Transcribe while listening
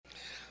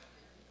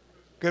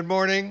Good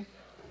morning.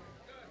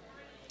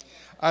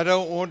 I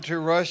don't want to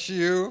rush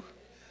you,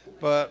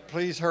 but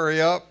please hurry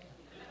up.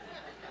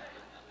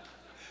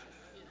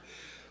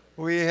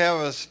 We have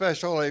a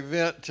special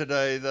event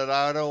today that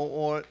I don't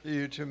want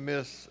you to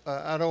miss.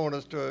 I don't want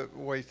us to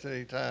waste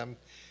any time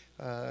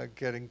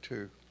getting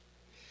to.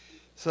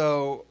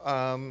 So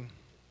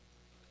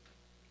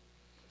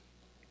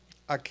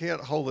I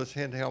can't hold this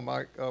handheld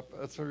mic up.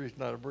 That's the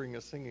reason I bring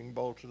a singing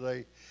bowl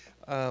today.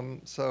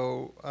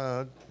 So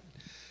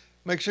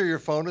make sure your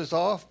phone is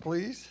off,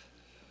 please.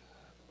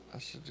 I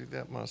should do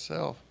that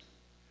myself.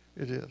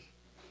 It is.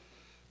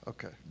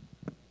 Okay.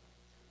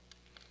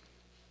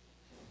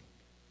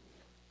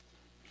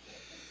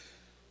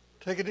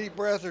 Take a deep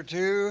breath or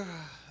two.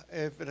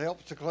 If it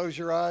helps to close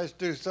your eyes,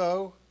 do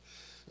so.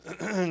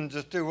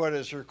 Just do what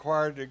is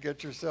required to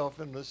get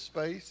yourself in this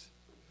space.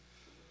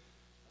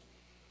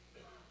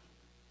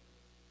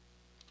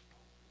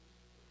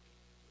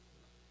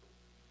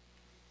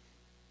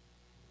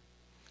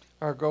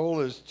 Our goal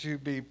is to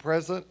be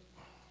present,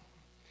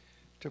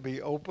 to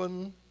be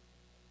open,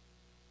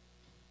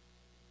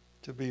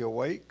 to be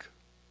awake.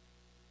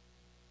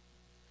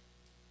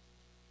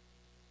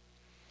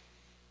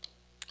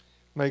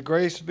 May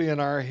grace be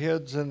in our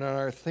heads and in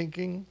our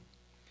thinking.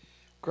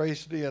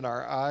 Grace be in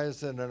our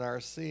eyes and in our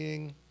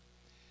seeing.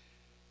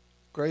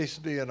 Grace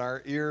be in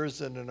our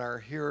ears and in our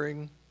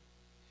hearing.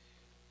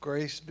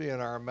 Grace be in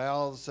our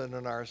mouths and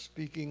in our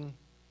speaking.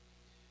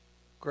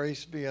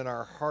 Grace be in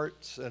our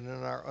hearts and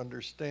in our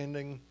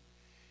understanding.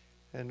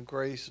 And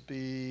grace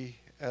be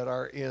at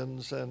our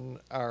ends and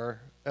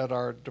at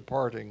our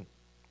departing.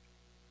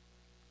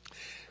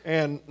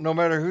 And no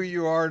matter who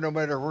you are, no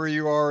matter where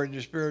you are in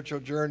your spiritual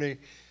journey,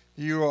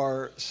 you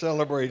are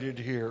celebrated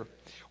here.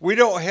 We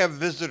don't have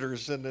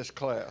visitors in this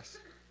class.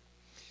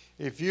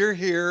 If you're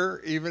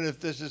here, even if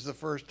this is the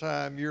first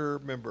time, you're a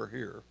member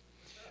here.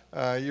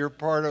 You're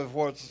part of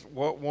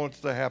what wants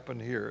to happen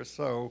here.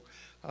 So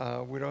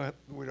we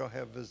don't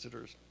have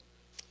visitors.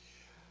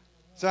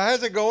 So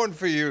how's it going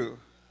for you?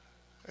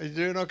 Are you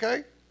doing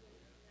okay?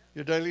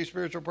 Your daily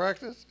spiritual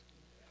practice?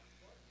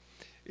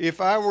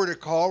 If I were to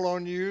call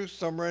on you,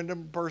 some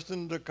random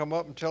person, to come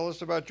up and tell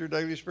us about your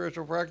daily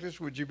spiritual practice,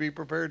 would you be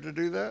prepared to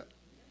do that?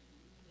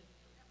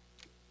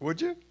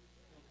 Would you?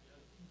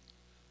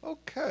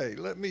 Okay,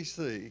 let me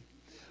see.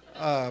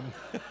 I'm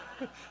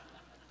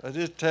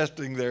just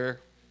testing there.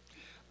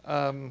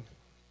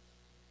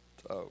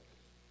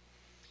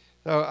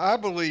 So I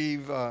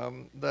believe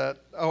that.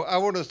 Oh, I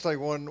want to say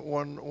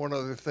one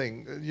other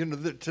thing. You know,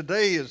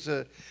 today is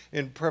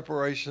in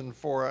preparation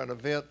for an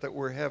event that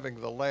we're having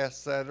the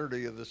last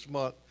Saturday of this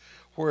month,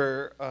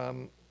 where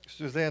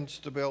Suzanne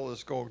Stabell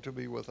is going to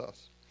be with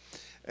us,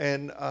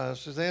 and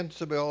Suzanne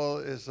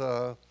Stabell is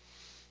a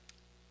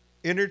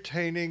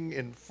entertaining,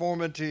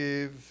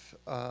 informative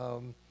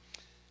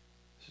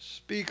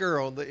speaker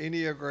on the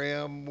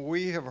Enneagram.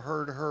 We have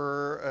heard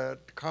her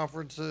at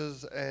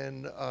conferences,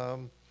 and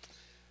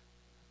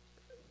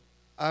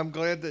I'm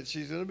glad that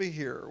she's going to be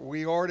here.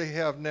 We already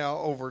have now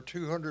over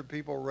 200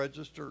 people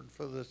registered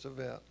for this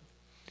event,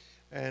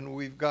 and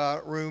we've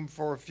got room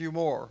for a few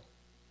more.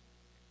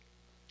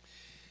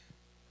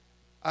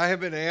 I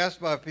have been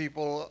asked by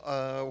people,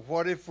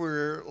 what if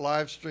we're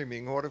live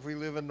streaming? What if we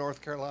live in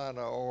North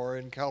Carolina or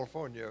in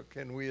California?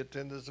 Can we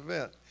attend this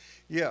event?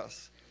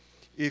 Yes.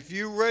 If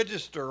you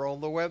register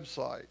on the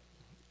website,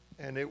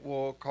 and it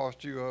will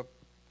cost you a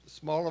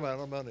small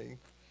amount of money,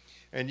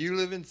 and you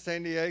live in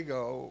San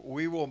Diego,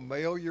 we will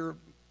mail your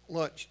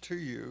lunch to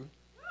you,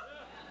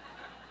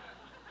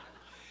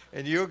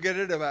 and you'll get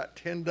it about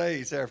 10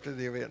 days after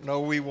the event.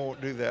 No, we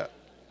won't do that.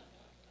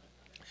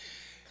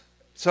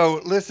 So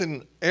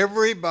listen,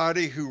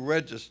 everybody who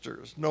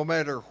registers, no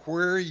matter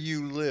where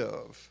you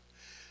live,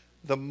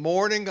 the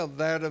morning of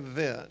that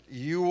event,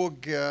 you will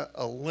get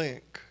a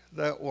link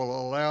that will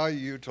allow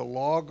you to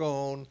log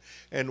on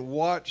and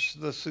watch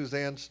the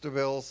Suzanne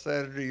Stabell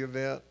Saturday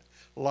event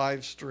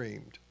live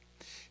streamed.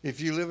 If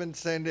you live in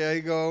San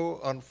Diego,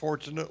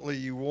 unfortunately,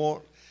 you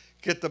won't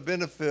get the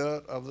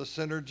benefit of the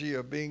synergy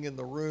of being in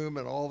the room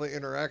and all the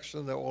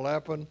interaction that will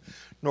happen,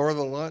 nor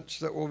the lunch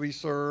that will be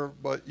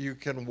served, but you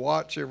can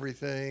watch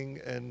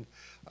everything, and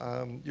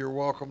you're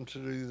welcome to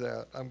do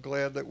that. I'm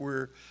glad that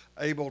we're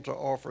able to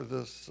offer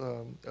this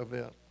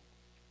event.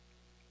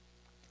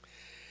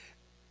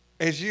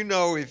 As you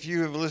know, if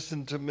you have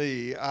listened to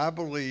me, I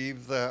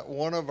believe that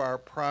one of our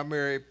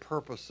primary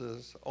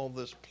purposes on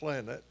this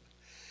planet,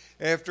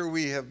 after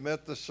we have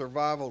met the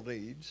survival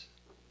needs,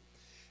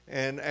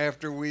 and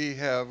after we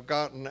have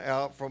gotten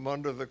out from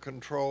under the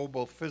control,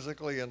 both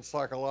physically and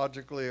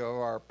psychologically, of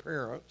our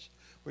parents,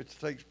 which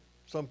takes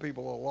some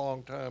people a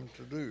long time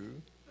to do,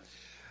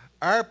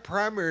 our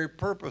primary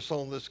purpose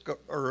on this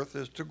earth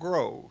is to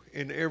grow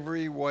in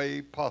every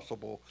way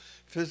possible,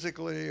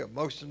 physically,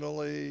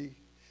 emotionally,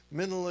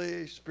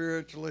 mentally,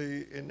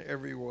 spiritually, in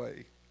every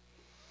way.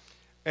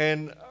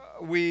 And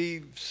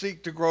we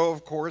seek to grow,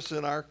 of course,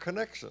 in our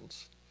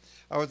connections.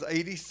 I was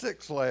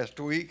 86 last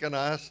week, and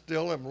I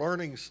still am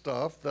learning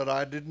stuff that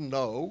I didn't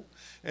know.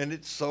 And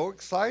it's so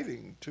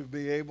exciting to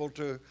be able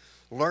to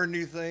learn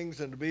new things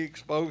and to be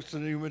exposed to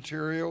new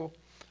material.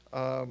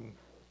 Um,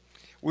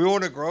 we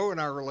want to grow in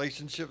our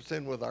relationships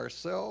then with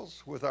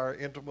ourselves, with our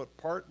intimate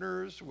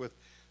partners, with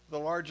the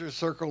larger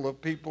circle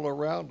of people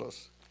around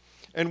us.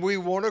 And we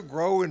want to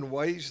grow in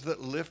ways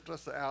that lift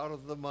us out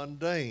of the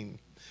mundane.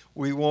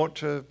 We want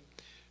to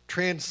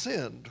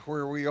transcend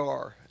where we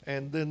are.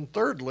 And then,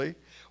 thirdly,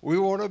 we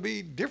want to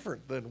be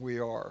different than we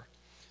are.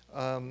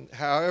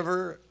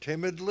 However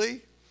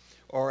timidly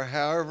or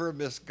however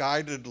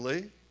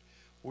misguidedly,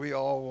 we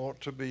all want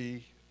to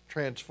be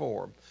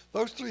transformed.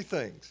 Those three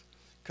things: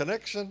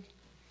 connection,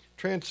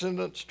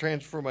 transcendence,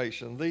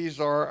 transformation.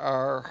 These are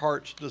our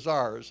heart's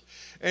desires.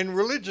 And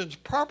religion's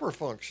proper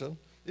function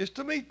is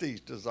to meet these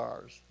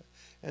desires.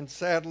 And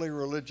sadly,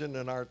 religion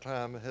in our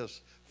time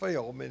has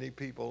failed many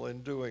people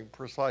in doing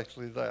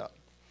precisely that.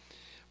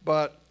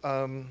 But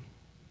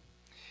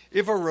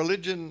if a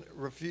religion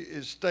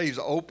stays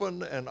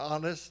open and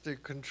honest,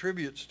 it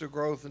contributes to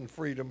growth and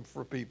freedom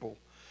for people.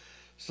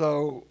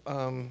 So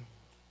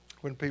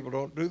when people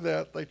don't do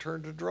that, they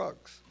turn to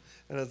drugs.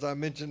 And as I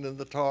mentioned in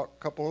the talk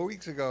a couple of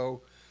weeks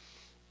ago,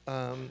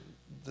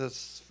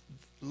 this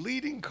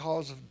leading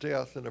cause of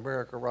death in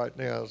America right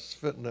now is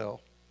fentanyl.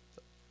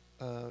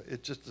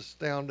 It's just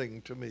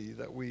astounding to me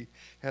that we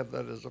have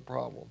that as a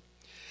problem.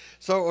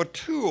 So a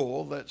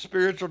tool that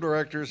spiritual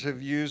directors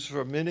have used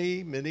for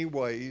many, many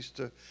ways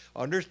to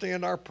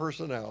understand our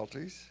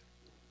personalities,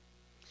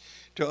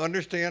 to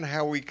understand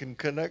how we can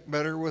connect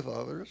better with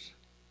others,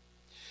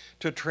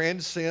 to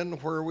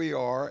transcend where we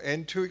are,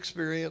 and to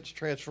experience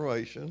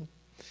transformation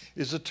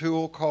is a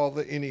tool called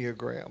the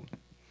Enneagram.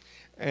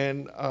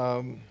 And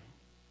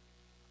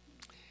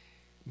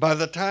by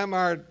the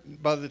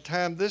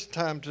time this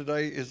time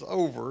today is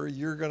over,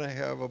 you're going to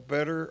have a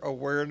better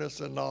awareness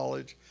and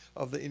knowledge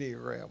of the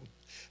Enneagram.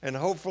 And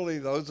hopefully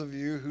those of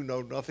you who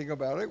know nothing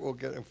about it will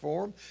get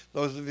informed.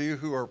 Those of you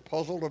who are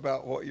puzzled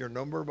about what your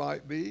number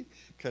might be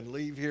can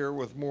leave here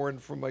with more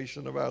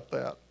information about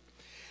that.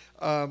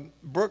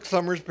 Brooke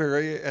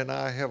Summersberry and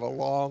I have a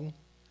long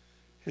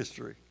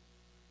history,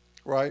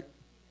 right?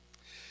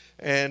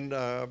 And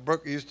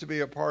Brooke used to be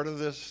a part of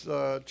this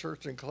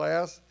church and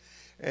class,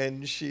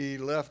 and she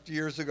left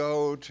years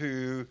ago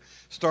to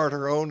start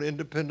her own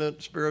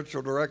independent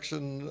spiritual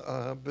direction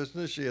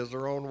business. She has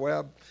her own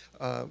web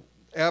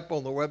app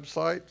on the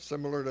website,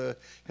 similar to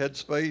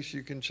Headspace.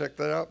 You can check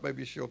that out.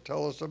 Maybe she'll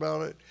tell us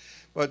about it.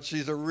 But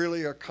she's a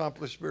really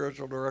accomplished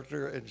spiritual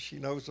director, and she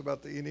knows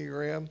about the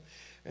Enneagram,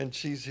 and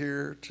she's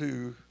here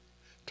to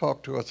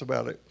talk to us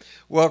about it.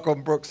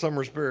 Welcome, Brooke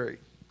Summersberry.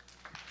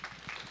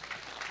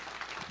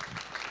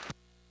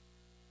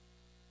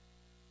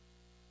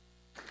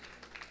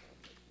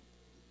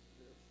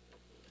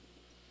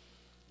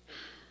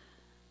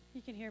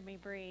 You can hear me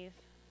breathe.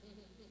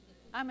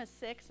 I'm a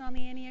 6 on the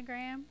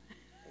Enneagram.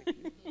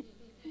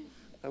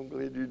 I'm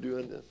glad you're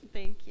doing this.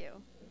 Thank you.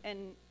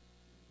 And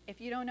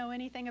if you don't know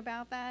anything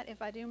about that,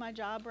 if I do my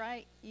job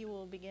right, you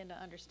will begin to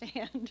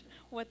understand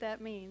what that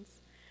means.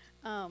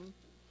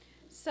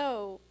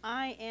 So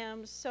I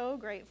am so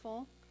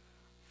grateful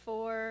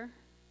for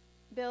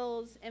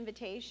Bill's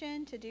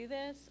invitation to do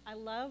this. I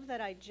love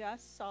that I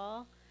just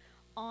saw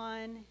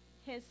on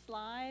his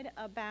slide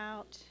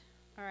about,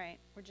 all right,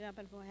 we're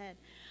jumping ahead.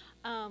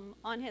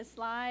 On his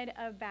slide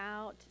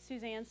about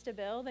Suzanne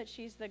Stabile, that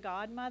she's the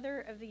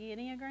godmother of the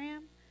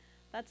Enneagram.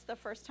 That's the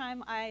first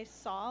time I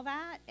saw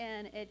that,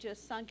 and it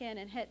just sunk in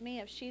and hit me.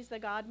 If she's the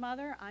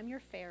godmother, I'm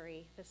your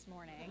fairy this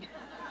morning.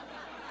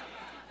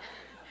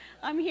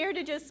 I'm here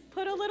to just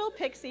put a little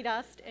pixie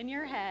dust in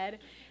your head,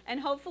 and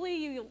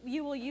hopefully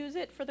you will use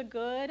it for the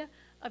good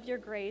of your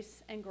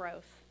grace and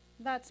growth.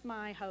 That's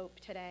my hope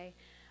today.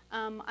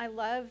 I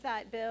love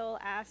that Bill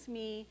asked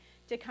me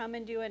to come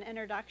and do an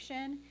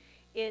introduction.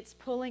 It's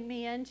pulling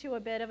me into a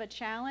bit of a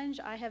challenge.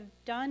 I have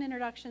done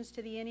introductions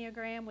to the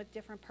Enneagram with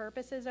different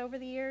purposes over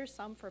the years,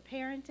 some for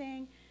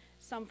parenting,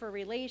 some for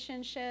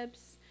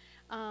relationships.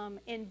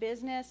 In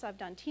business, I've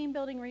done team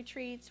building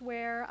retreats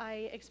where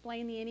I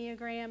explain the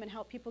Enneagram and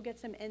help people get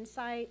some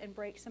insight and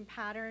break some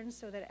patterns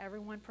so that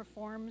everyone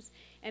performs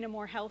in a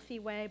more healthy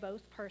way,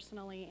 both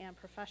personally and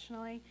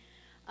professionally.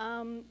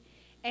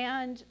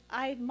 And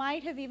I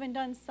might have even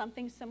done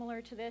something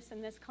similar to this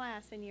in this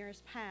class in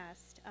years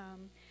past.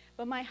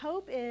 But my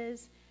hope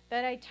is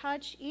that I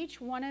touch each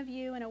one of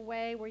you in a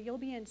way where you'll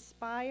be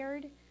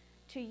inspired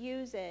to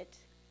use it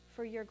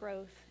for your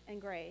growth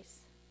and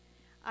grace.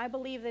 I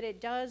believe that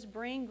it does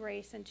bring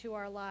grace into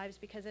our lives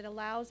because it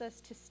allows us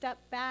to step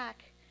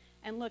back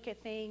and look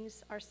at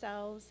things,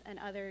 ourselves, and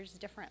others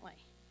differently.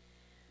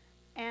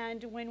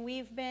 And when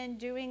we've been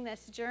doing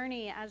this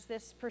journey as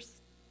this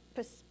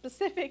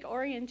specific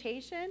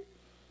orientation,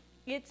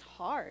 it's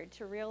hard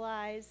to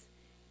realize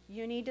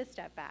you need to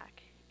step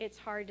back. It's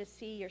hard to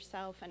see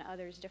yourself and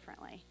others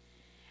differently.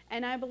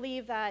 And I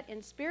believe that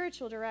in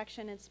spiritual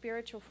direction and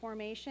spiritual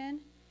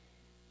formation,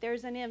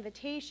 there's an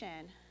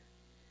invitation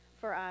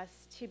for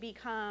us to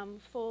become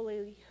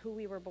fully who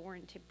we were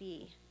born to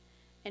be.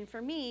 And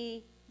for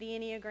me, the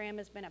Enneagram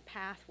has been a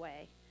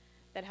pathway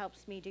that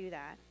helps me do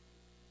that.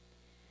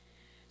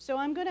 So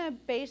I'm going to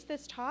base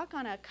this talk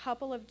on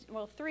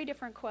three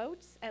different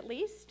quotes at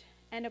least,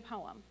 and a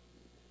poem.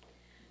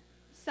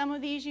 Some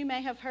of these you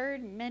may have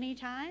heard many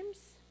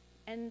times,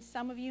 and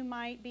some of you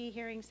might be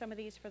hearing some of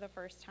these for the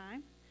first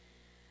time.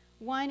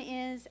 One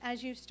is,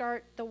 as you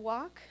start to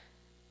walk,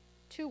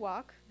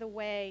 the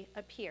way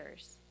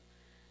appears.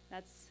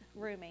 That's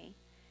Rumi.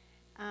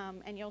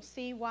 And you'll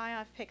see why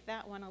I've picked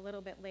that one a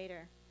little bit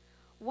later.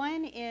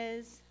 One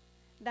is,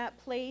 that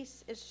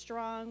place is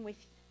strong with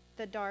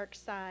the dark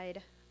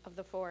side of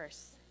the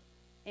force.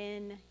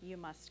 In you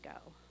must go.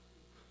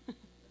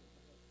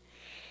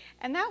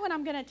 And that one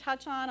I'm going to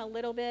touch on a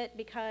little bit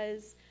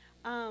because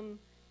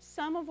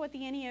some of what the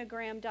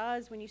Enneagram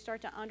does when you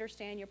start to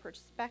understand your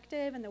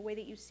perspective and the way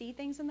that you see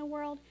things in the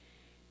world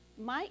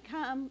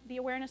the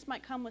awareness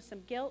might come with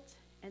some guilt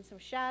and some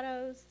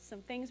shadows,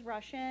 some things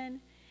rush in.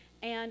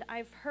 And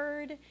I've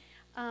heard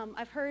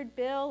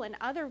Bill and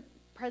other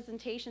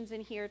presentations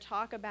in here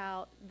talk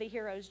about the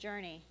hero's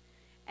journey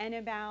and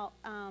about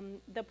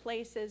the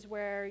places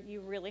where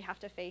you really have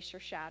to face your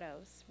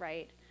shadows,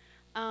 right?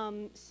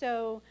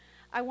 So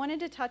I wanted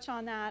to touch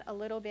on that a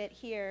little bit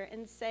here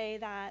and say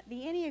that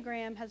the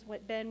Enneagram has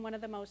been one of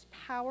the most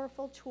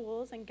powerful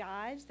tools and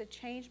guides that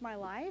changed my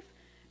life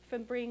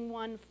from being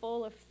one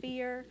full of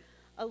fear,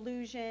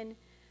 illusion,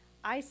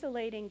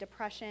 isolating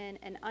depression,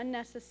 and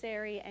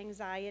unnecessary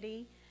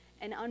anxiety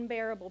and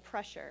unbearable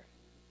pressure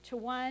to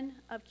one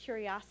of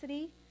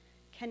curiosity,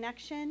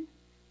 connection,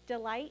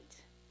 delight,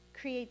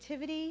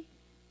 creativity,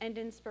 and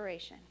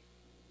inspiration.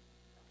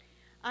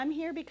 I'm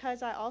here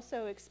because I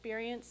also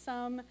experienced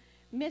some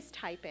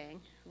mistyping,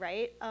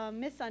 right?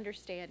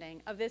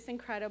 Misunderstanding of this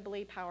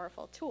incredibly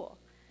powerful tool.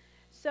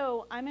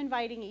 So I'm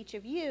inviting each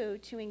of you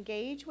to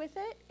engage with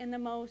it in the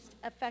most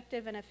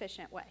effective and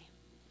efficient way.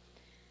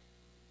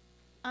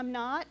 I'm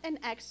not an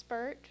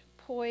expert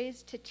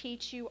poised to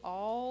teach you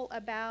all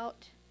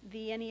about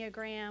the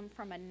Enneagram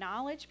from a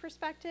knowledge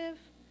perspective.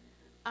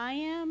 I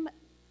am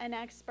an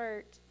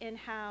expert in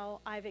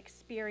how I've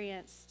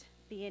experienced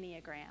the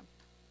Enneagram,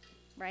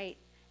 right,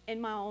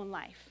 in my own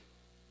life.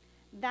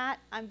 That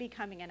I'm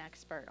becoming an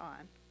expert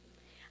on.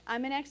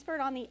 I'm an expert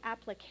on the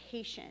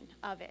application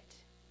of it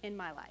in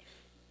my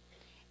life.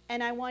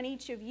 And I want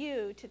each of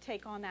you to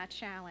take on that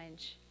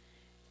challenge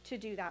to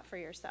do that for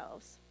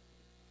yourselves.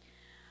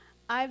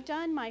 I've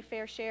done my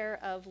fair share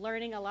of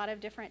learning a lot of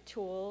different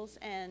tools,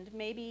 and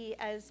maybe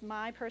as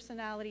my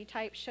personality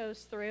type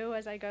shows through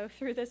as I go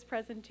through this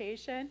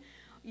presentation,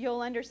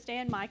 you'll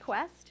understand my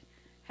quest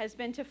has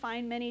been to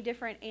find many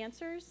different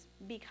answers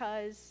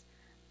because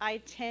I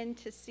tend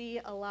to see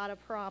a lot of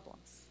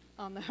problems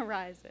on the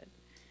horizon.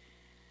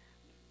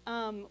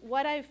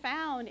 What I've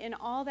found in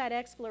all that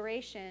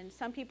exploration,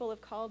 some people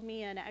have called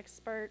me an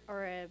expert,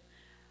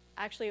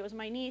 actually it was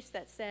my niece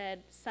that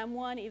said,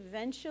 someone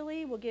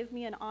eventually will give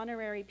me an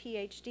honorary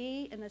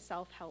PhD in the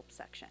self-help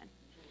section.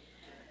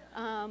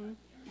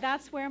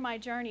 That's where my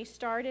journey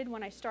started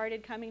when I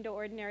started coming to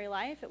Ordinary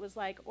Life. It was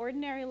like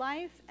Ordinary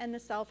Life and the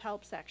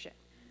self-help section.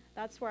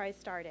 That's where I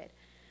started.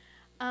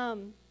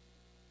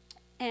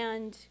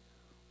 And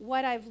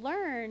what I've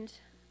learned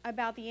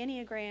about the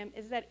Enneagram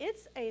is that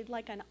it's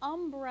like an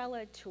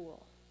umbrella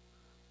tool.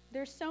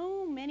 There's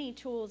so many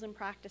tools and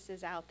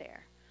practices out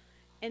there.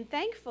 And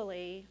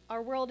thankfully,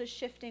 our world is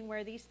shifting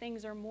where these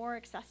things are more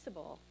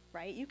accessible,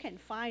 right? You can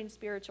find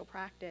spiritual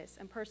practice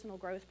and personal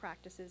growth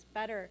practices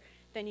better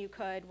than you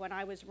could when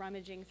I was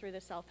rummaging through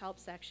the self-help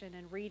section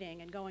and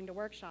reading and going to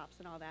workshops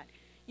and all that.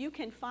 You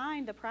can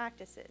find the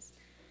practices.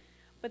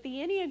 But the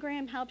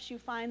Enneagram helps you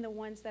find the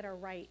ones that are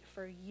right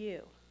for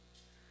you.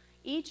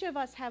 Each of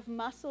us have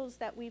muscles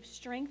that we've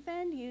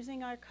strengthened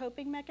using our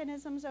coping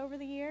mechanisms over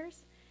the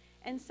years.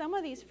 And some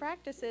of these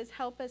practices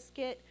help us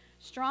get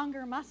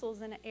stronger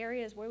muscles in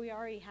areas where we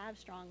already have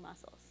strong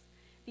muscles.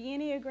 The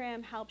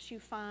Enneagram helps you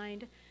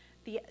find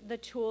the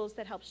tools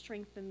that help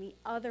strengthen the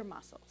other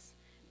muscles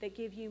that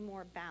give you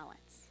more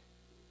balance,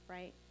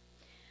 right?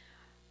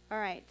 All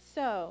right,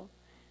 so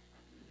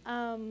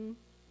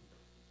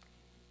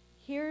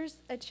here's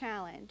a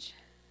challenge.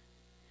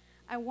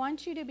 I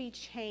want you to be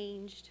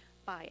changed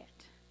by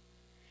it.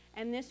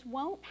 And this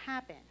won't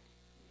happen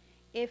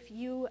if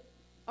you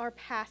are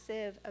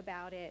passive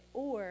about it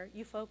or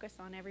you focus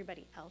on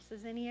everybody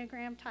else's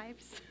Enneagram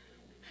types.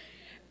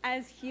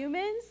 As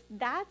humans,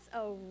 that's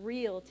a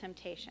real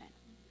temptation.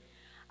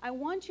 I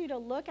want you to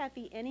look at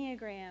the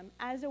Enneagram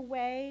as a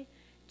way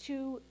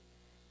to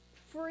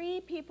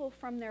free people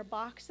from their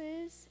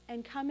boxes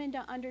and come into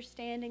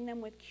understanding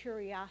them with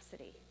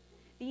curiosity.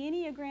 The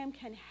Enneagram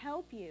can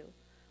help you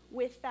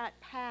with that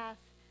path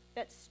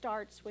that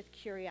starts with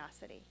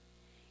curiosity.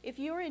 If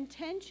your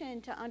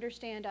intention to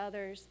understand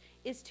others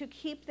is to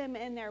keep them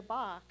in their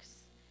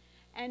box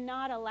and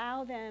not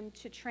allow them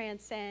to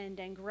transcend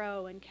and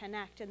grow and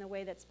connect in the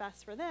way that's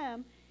best for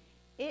them,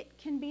 it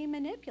can be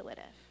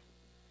manipulative.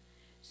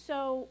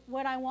 So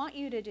what I want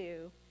you to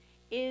do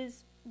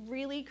is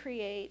really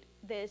create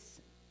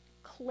this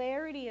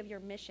clarity of your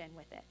mission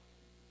with it,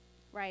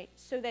 right?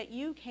 So that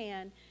you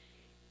can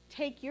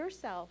take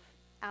yourself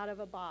out of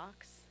a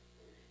box,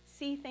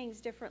 see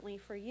things differently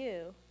for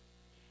you,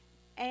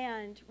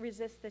 and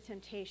resist the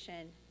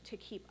temptation to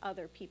keep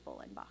other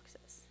people in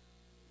boxes.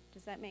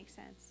 Does that make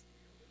sense?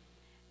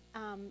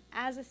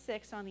 As a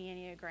 6 on the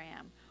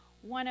Enneagram,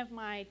 one of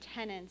my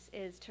tenets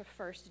is to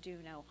first do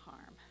no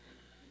harm.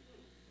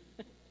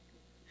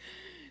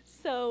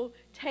 So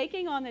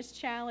taking on this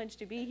challenge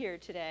to be here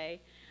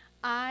today,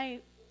 I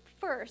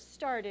first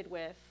started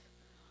with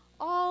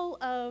all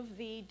of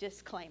the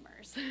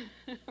disclaimers,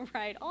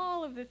 right?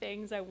 All of the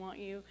things I want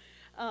you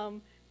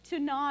to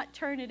not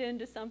turn it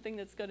into something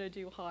that's going to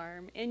do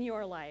harm in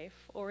your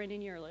life or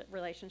in your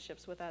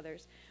relationships with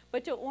others,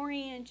 but to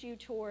orient you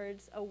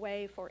towards a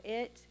way for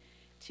it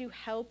to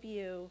help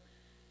you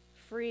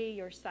free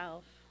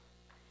yourself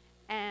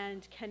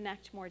and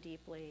connect more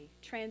deeply,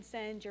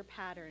 transcend your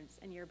patterns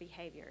and your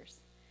behaviors,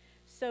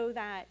 so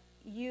that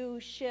you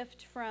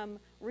shift from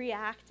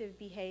reactive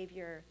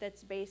behavior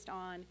that's based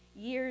on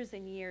years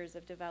and years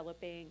of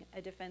developing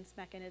a defense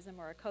mechanism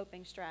or a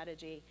coping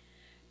strategy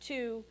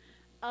to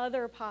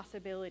other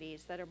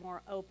possibilities that are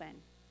more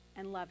open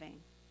and loving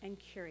and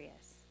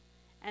curious,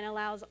 and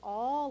allows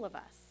all of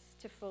us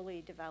to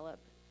fully develop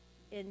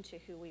into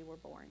who we were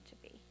born to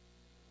be.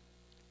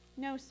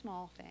 No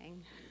small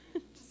thing,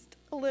 just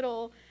a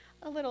little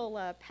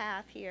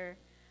path here.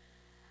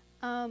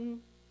 I've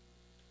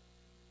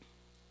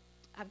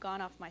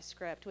gone off my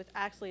script, which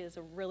actually is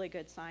a really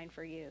good sign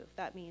for you.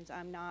 That means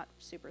I'm not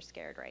super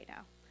scared right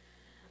now.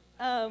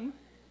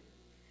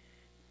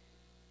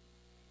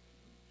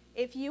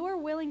 If you are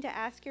willing to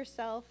ask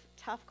yourself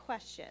tough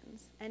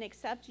questions and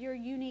accept your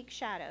unique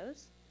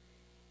shadows,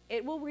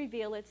 it will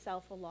reveal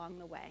itself along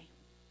the way,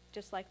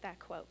 just like that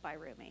quote by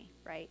Rumi,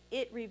 right?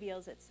 It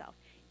reveals itself.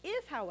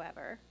 If,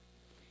 however,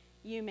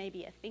 you may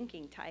be a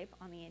thinking type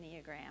on the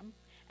Enneagram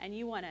and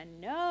you want to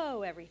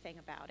know everything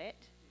about it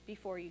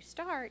before you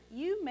start,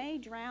 you may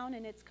drown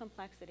in its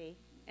complexity,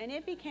 and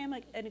it became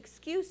an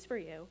excuse for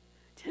you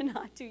to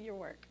not do your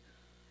work.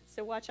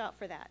 So watch out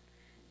for that.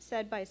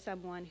 Said by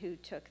someone who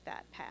took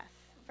that path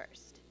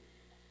first.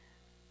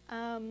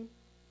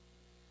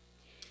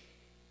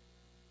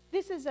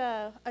 This is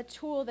a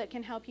tool that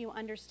can help you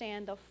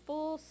understand the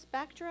full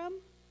spectrum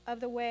of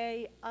the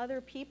way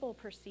other people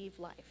perceive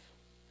life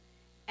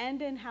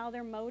and in how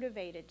they're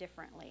motivated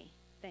differently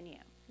than you.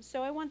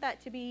 So I want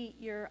that to be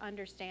your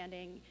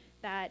understanding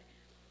that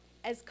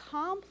as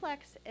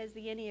complex as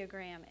the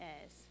Enneagram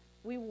is,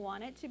 we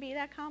want it to be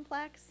that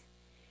complex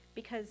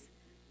because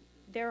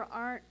there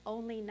aren't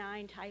only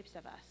 9 types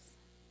of us.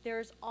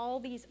 There's all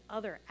these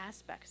other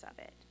aspects of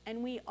it.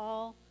 And we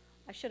all,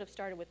 I should have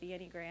started with the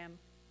Enneagram,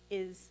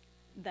 is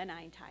the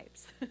 9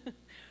 types.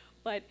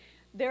 But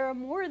there are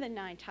more than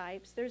 9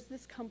 types. There's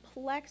this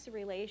complex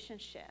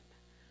relationship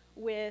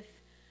with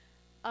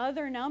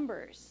other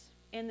numbers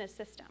in the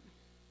system.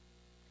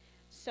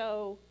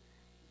 So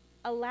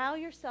allow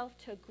yourself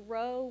to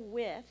grow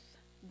with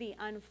the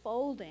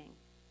unfolding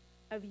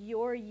of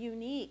your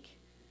unique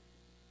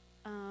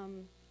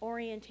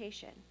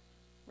orientation,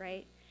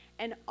 right?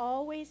 And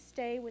always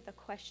stay with the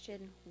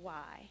question,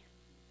 why?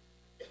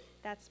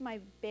 That's my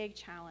big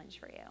challenge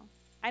for you.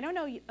 I don't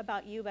know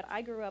about you, but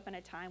I grew up in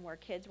a time where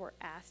kids were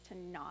asked to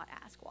not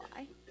ask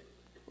why.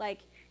 Like,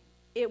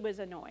 it was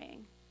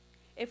annoying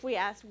if we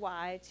asked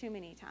why too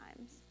many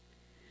times.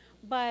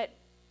 But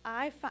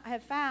I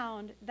have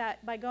found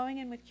that by going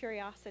in with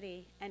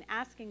curiosity and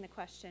asking the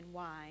question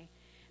why,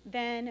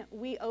 then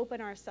we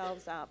open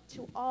ourselves up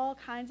to all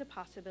kinds of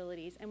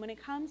possibilities. And when it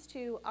comes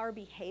to our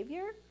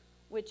behavior,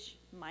 which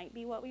might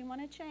be what we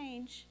want to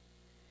change,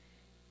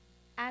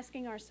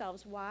 asking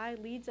ourselves why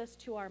leads us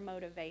to our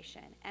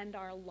motivation and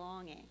our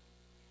longing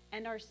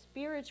and our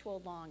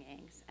spiritual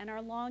longings and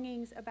our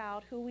longings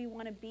about who we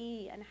want to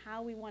be and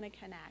how we want to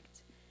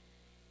connect.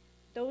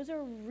 Those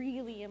are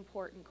really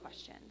important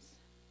questions.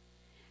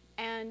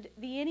 And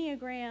the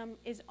Enneagram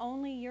is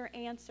only your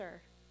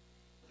answer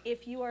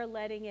if you are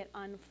letting it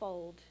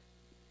unfold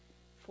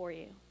for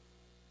you,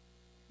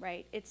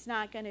 right? It's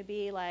not going to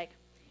be like,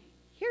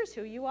 here's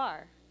who you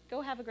are.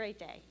 Go have a great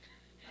day.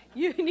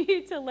 You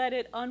need to let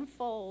it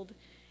unfold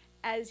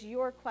as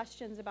your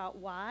questions about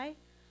why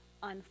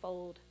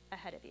unfold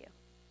ahead of you.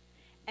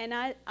 And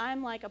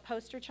I'm like a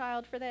poster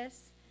child for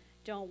this.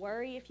 Don't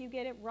worry if you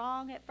get it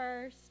wrong at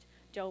first.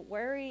 Don't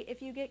worry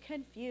if you get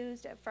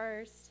confused at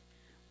first.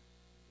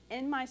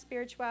 In my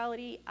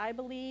spirituality, I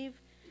believe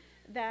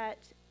that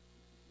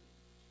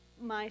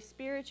my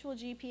spiritual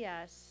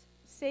GPS,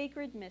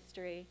 sacred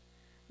mystery,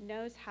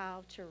 knows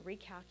how to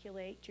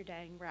recalculate your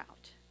dang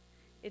route.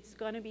 It's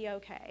going to be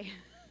okay.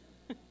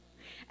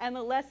 And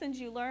the lessons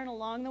you learn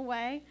along the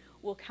way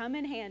will come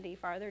in handy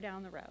farther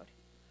down the road.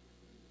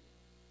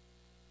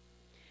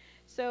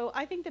 So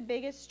I think the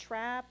biggest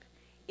trap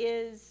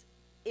is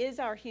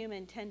our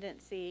human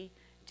tendency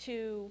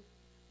to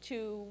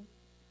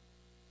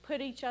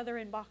put each other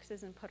in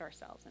boxes and put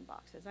ourselves in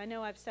boxes. I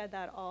know I've said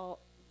that all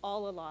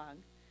along.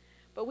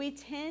 But we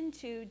tend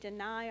to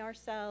deny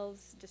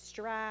ourselves,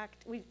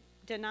 distract, we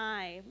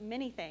deny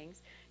many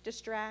things,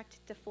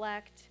 distract,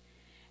 deflect,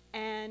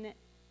 and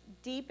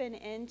deepen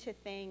into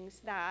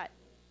things that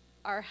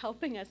are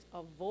helping us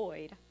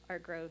avoid our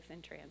growth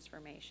and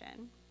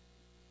transformation.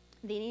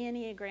 The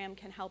Enneagram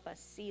can help us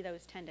see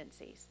those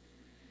tendencies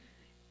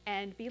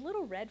and be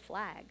little red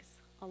flags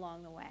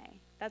along the way.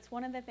 That's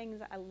one of the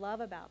things I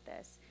love about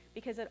this,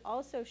 because it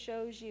also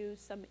shows you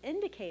some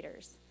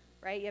indicators,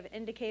 right? You have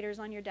indicators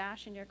on your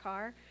dash in your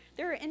car.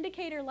 There are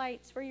indicator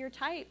lights for your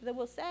type that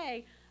will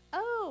say,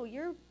 oh,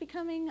 you're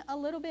becoming a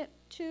little bit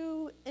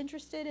too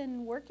interested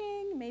in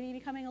working, maybe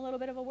becoming a little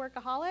bit of a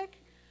workaholic.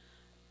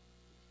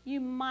 You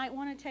might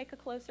want to take a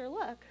closer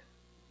look.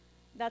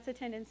 That's a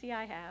tendency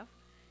I have.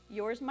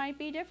 Yours might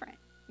be different.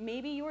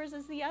 Maybe yours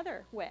is the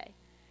other way.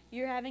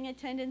 You're having a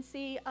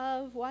tendency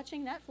of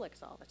watching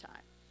Netflix all the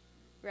time,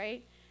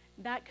 right?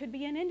 That could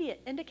be an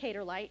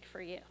indicator light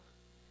for you.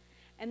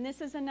 And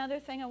this is another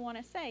thing I want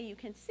to say. You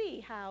can see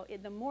how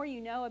the more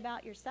you know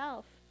about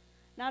yourself,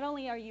 not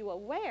only are you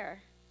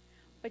aware,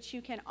 but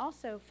you can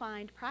also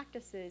find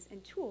practices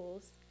and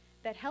tools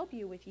that help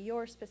you with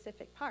your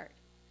specific part,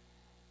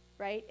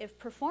 right? If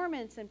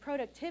performance and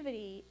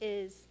productivity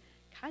is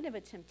kind of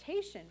a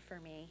temptation for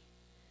me,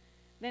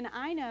 then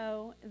I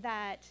know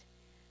that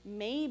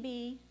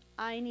maybe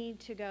I need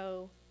to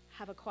go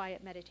have a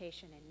quiet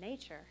meditation in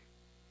nature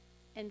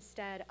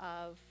instead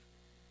of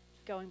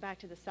going back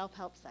to the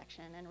self-help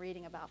section and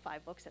reading about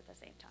 5 books at the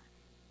same time,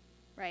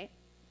 right?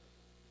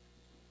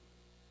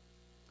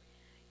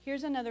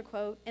 Here's another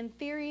quote. In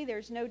theory,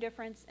 there's no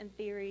difference in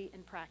theory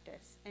and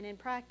practice. And in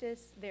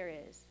practice, there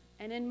is.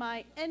 And in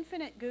my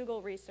infinite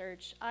Google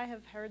research, I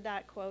have heard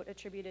that quote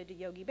attributed to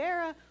Yogi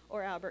Berra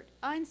or Albert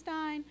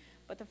Einstein.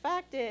 But the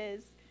fact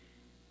is,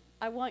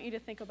 I want you to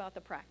think about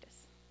the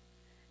practice.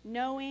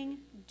 Knowing,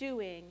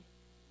 doing,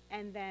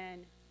 and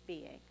then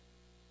being.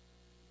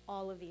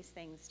 All of these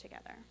things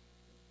together.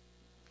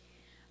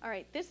 All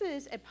right, this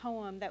is a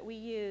poem that we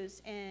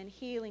use in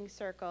healing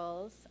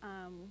circles.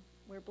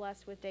 We're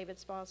blessed with David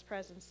Spauld's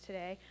presence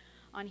today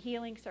on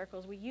healing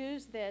circles. We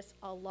use this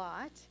a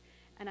lot,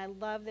 and I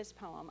love this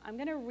poem. I'm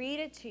going to read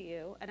it to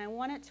you, and I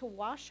want it to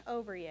wash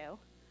over you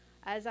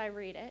as I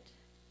read it,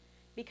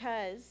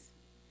 because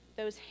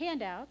those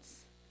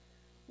handouts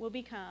will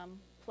become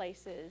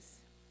places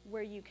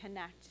where you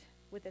connect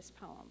with this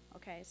poem,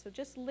 okay? So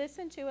just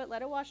listen to it,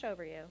 let it wash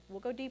over you.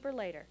 We'll go deeper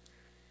later.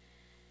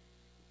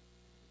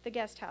 The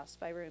Guest House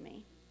by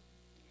Rumi.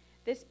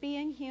 This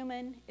being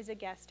human is a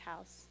guest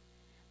house.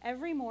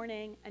 Every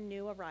morning, a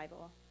new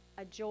arrival,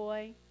 a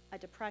joy, a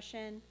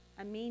depression,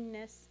 a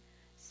meanness,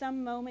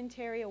 some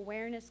momentary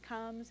awareness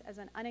comes as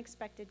an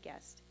unexpected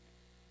guest.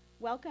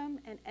 Welcome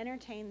and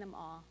entertain them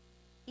all,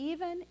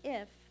 even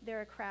if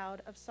they're a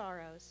crowd of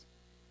sorrows,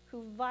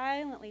 who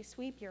violently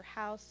sweep your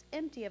house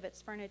empty of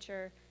its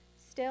furniture.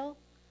 Still,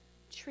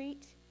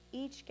 treat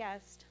each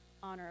guest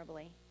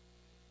honorably.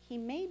 He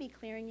may be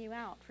clearing you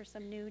out for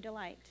some new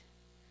delight.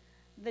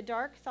 The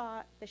dark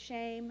thought, the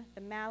shame,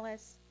 the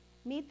malice,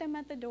 meet them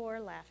at the door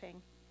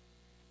laughing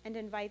and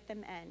invite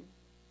them in.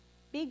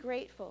 Be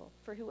grateful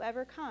for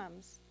whoever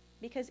comes,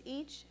 because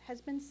each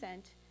has been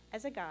sent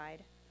as a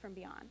guide from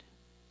beyond.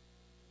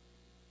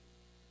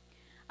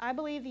 I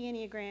believe the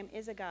Enneagram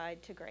is a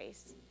guide to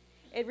grace.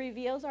 It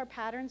reveals our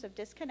patterns of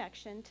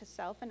disconnection to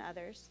self and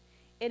others.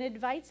 It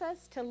invites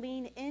us to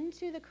lean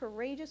into the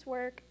courageous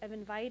work of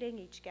inviting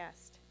each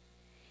guest.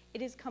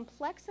 It is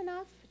complex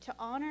enough to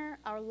honor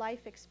our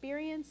life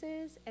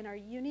experiences and our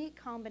unique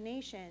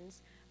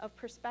combinations of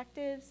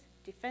perspectives,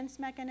 defense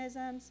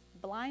mechanisms,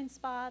 blind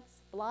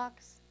spots,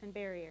 blocks, and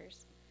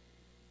barriers.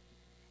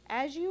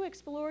 As you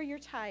explore your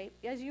type,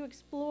 as you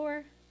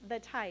explore the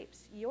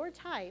types, your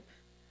type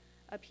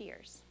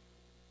appears.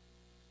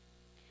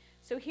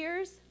 So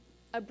here's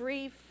a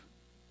brief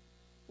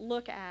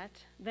look at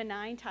the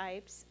 9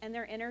 types and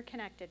their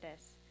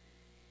interconnectedness.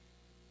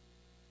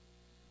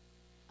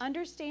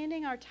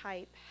 Understanding our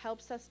type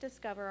helps us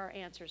discover our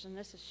answers, and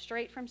this is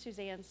straight from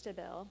Suzanne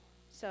Stabile,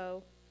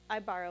 so I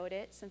borrowed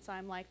it since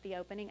I'm like the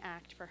opening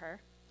act for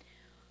her.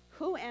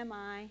 Who am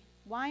I?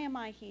 Why am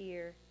I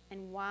here?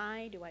 And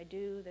why do I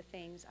do the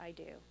things I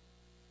do?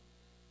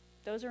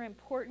 Those are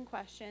important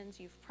questions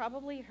you've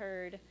probably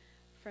heard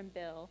from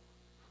Bill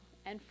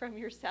and from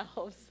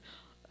yourselves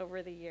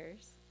over the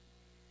years.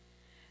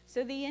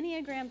 So the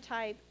Enneagram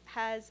type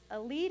has a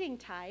leading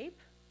type,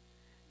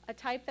 a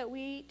type that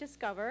we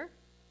discover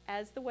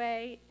as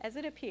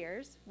it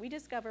appears. We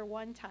discover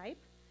one type,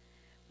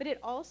 but it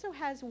also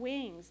has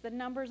wings, the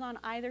numbers on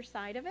either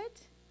side of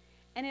it,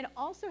 and it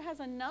also has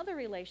another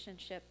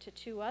relationship to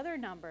 2 other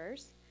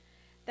numbers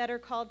that are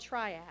called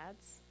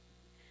triads.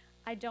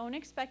 I don't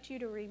expect you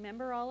to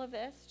remember all of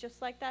this,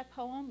 just like that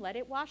poem. Let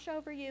it wash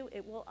over you.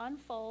 It will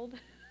unfold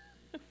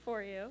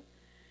for you.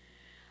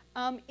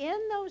 In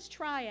those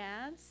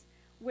triads,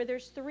 where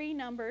there's 3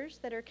 numbers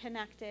that are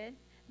connected,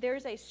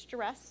 there's a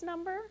stress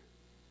number,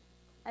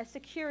 a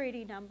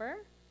security number,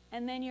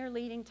 and then your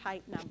leading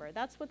type number.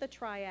 That's what the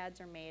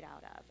triads are made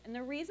out of. And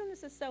the reason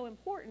this is so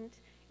important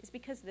is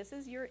because this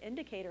is your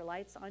indicator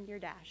lights on your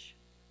dash,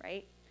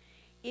 right?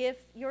 If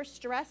your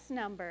stress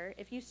number,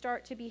 if you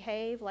start to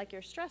behave like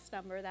your stress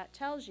number, that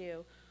tells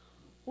you,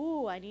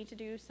 ooh, I need to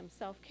do some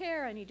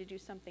self-care, I need to do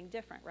something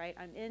different, right?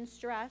 I'm in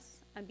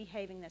stress, I'm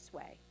behaving this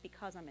way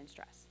because I'm in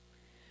stress.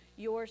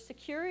 Your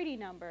security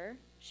number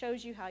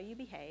shows you how you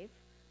behave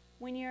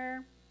when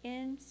you're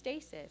in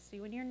stasis,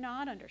 when you're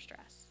not under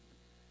stress.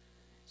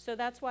 So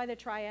that's why the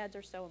triads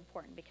are so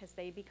important, because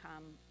they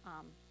become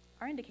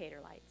our indicator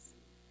lights.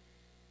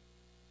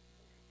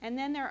 And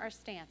then there are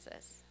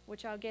stances,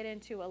 which I'll get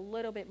into a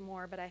little bit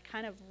more, but I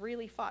kind of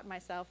really fought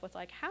myself with,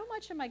 like, how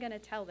much am I going to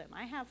tell them?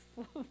 I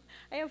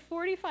have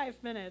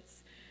 45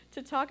 minutes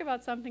to talk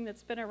about something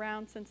that's been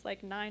around since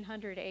like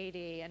 900 AD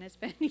and has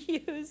been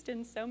used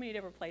in so many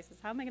different places.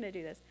 How am I going to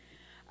do this?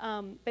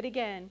 But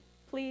again,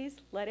 please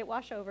let it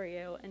wash over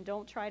you and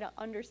don't try to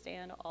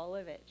understand all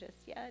of it just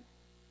yet.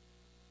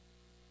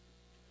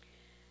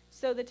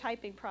 So the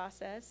typing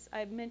process,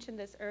 I've mentioned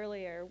this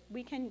earlier,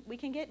 we can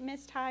get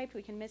mistyped,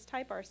 we can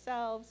mistype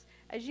ourselves.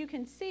 As you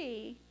can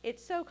see,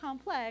 it's so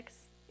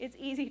complex, it's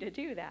easy to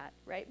do that,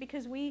 right?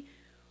 Because we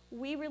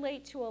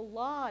relate to a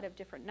lot of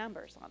different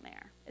numbers on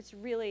there. It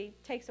really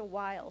takes a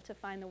while to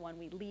find the one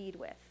we lead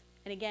with.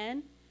 And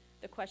again,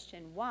 the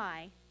question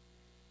why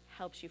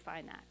helps you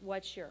find that.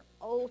 What's your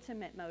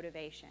ultimate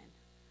motivation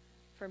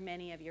for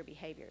many of your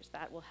behaviors?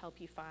 That will help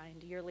you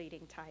find your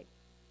leading type.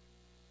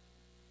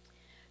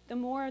 The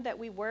more that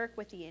we work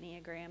with the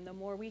Enneagram, the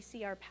more we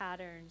see our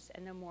patterns,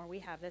 and the more we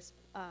have this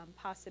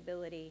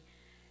possibility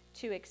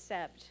to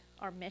accept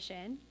our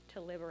mission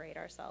to liberate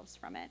ourselves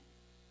from it.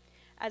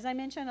 As I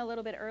mentioned a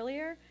little bit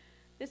earlier,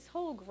 this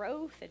whole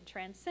growth and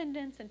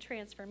transcendence and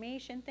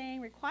transformation thing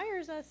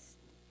requires us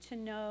to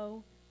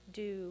know,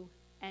 do,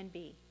 and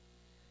be.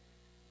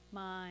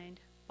 Mind,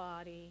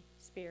 body,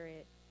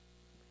 spirit,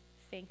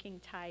 thinking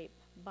type,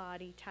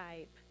 body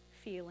type,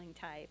 feeling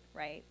type,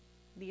 right?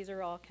 These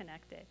are all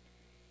connected.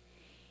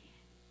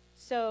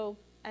 So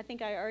I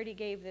think I already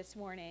gave this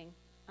morning.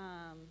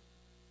 I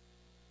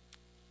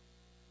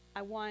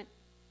want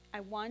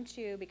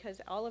you,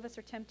 because all of us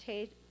are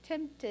tempted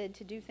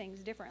to do things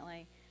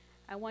differently,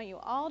 I want you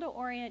all to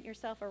orient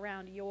yourself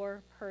around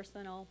your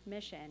personal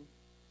mission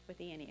with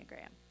the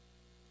Enneagram.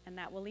 And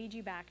that will lead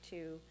you back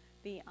to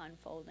the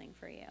unfolding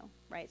for you,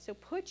 right? So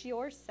put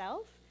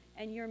yourself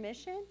and your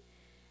mission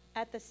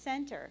at the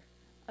center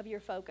of your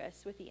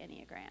focus with the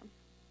Enneagram.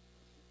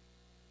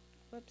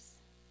 Whoops.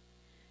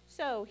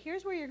 So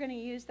here's where you're going to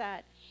use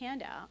that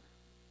handout.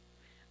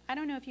 I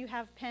don't know if you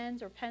have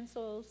pens or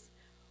pencils,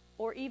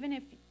 or even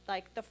if,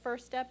 like, the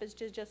first step is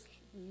to just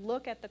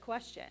look at the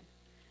question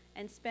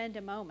and spend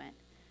a moment.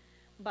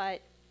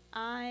 But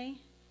I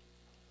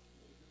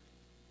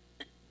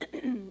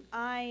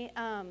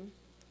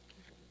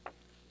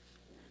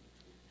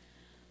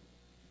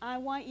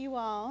want you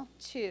all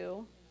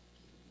to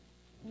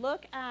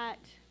look at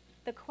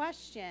the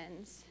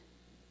questions,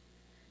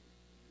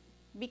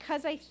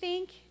 because I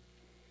think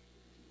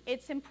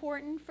it's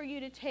important for you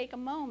to take a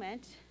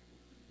moment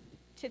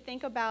to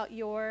think about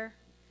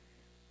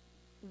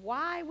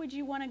why would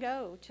you want to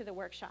go to the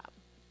workshop?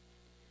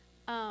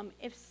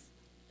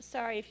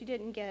 If you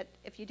didn't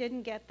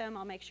get them,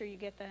 I'll make sure you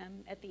get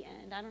them at the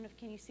end. I don't know if,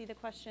 can you see the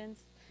questions?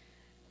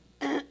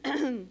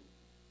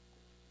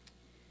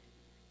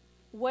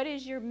 What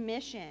is your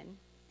mission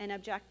and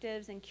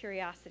objectives and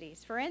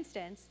curiosities? For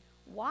instance,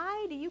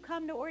 why do you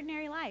come to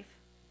ordinary life?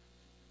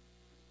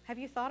 Have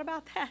you thought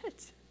about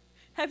that?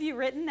 Have you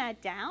written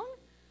that down?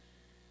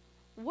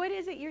 What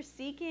is it you're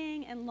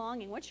seeking and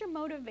longing? What's your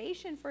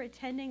motivation for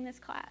attending this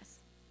class?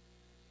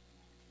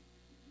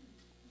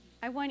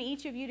 I want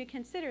each of you to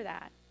consider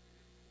that.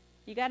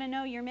 You got to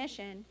know your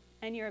mission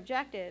and your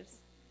objectives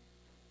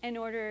in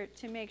order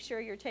to make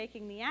sure you're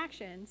taking the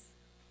actions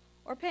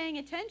or paying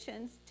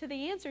attention to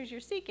the answers you're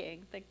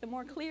seeking. Like, the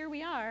more clear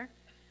we are,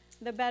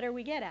 the better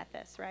we get at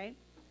this, right?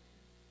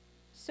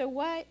 So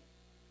what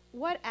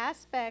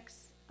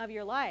aspects of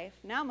your life,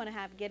 now I'm going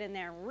to get in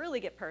there and really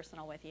get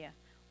personal with you.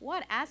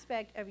 What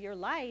aspect of your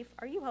life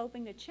are you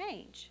hoping to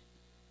change?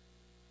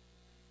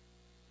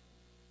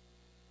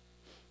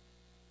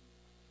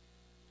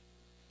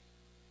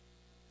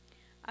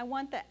 I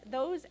want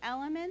those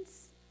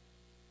elements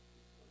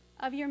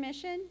of your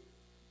mission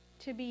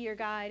to be your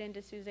guide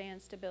into Suzanne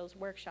Stabille's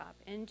workshop,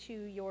 into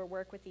your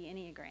work with the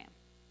Enneagram.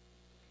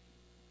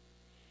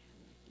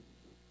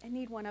 I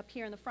need one up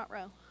here in the front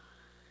row.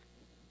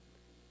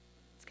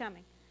 It's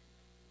coming.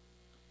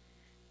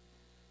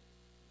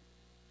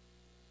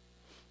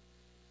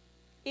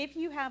 If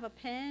you have a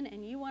pen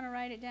and you want to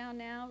write it down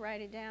now,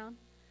 write it down.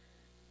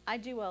 I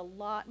do a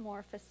lot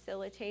more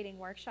facilitating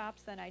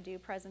workshops than I do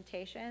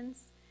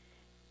presentations,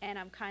 and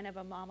I'm kind of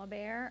a mama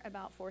bear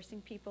about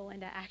forcing people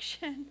into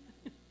action.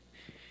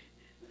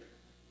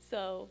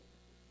 So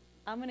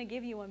I'm going to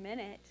give you a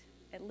minute,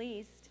 at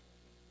least,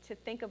 to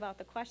think about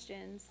the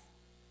questions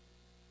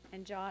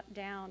and jot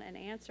down an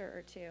answer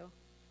or two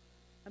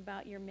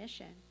about your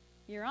mission.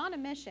 You're on a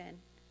mission.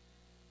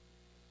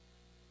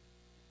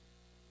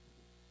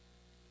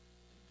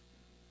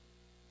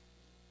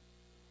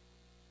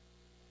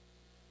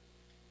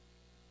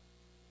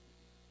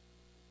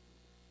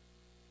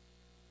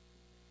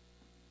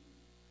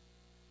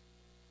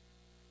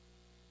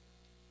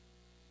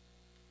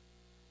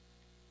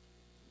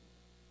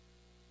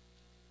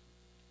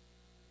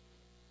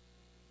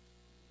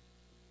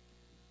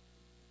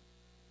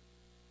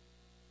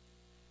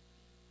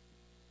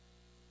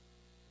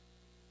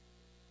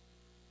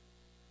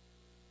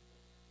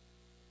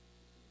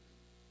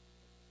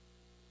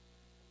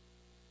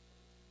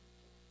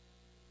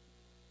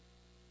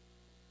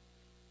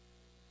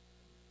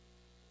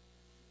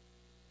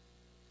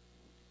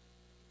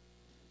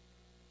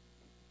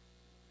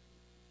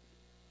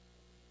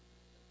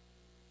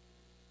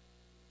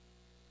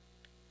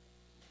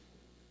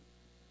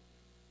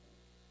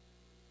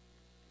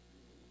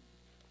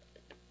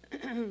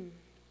 All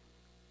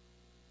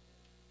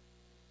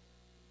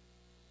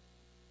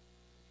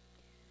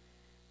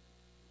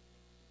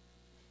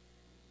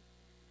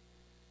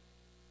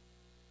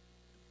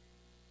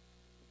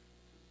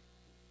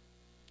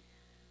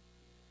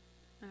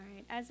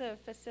right, as a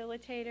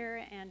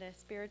facilitator and a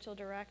spiritual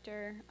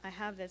director, I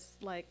have this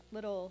like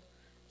little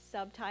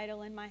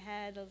subtitle in my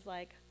head of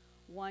like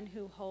one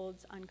who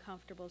holds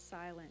uncomfortable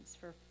silence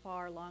for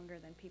far longer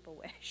than people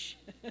wish.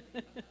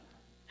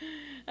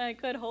 I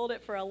could hold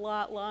it for a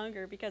lot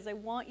longer because I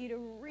want you to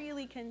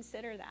really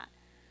consider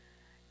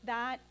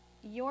that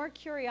your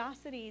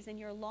curiosities and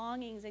your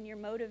longings and your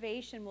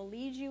motivation will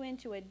lead you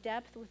into a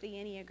depth with the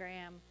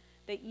Enneagram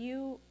that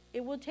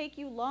it will take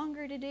you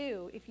longer to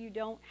do if you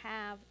don't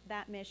have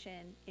that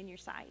mission in your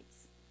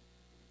sights.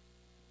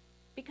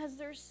 Because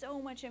there's so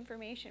much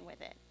information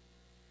with it.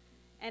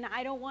 And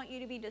I don't want you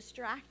to be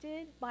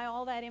distracted by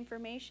all that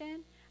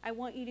information. I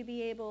want you to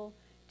be able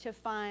to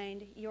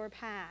find your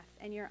path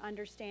and your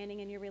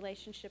understanding and your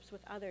relationships with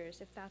others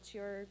if that's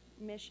your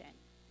mission.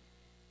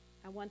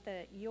 I want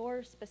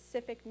your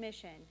specific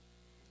mission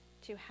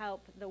to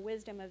help the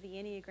wisdom of the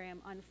Enneagram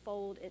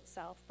unfold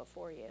itself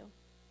before you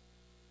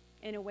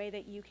in a way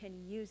that you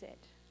can use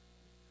it,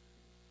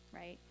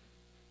 right?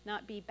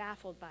 Not be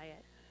baffled by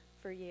it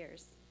for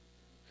years.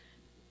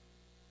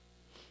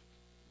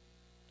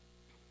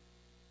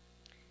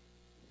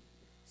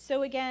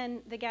 So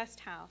again, the guest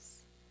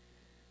house.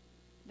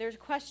 There's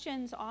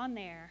questions on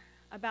there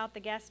about the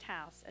guest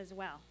house as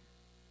well,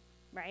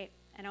 right?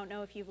 I don't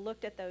know if you've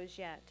looked at those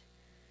yet,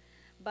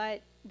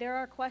 but there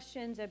are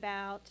questions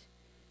about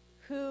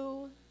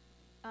who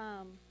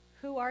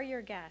are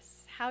your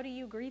guests? How do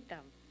you greet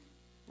them,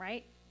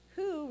 right?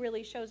 Who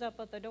really shows up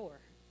at the door?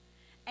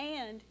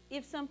 And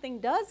if something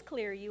does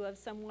clear you of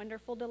some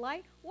wonderful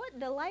delight, what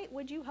delight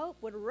would you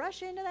hope would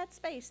rush into that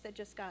space that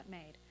just got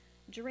made?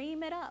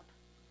 Dream it up.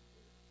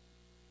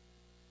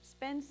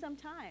 Spend some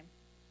time.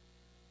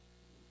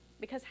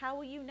 Because how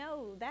will you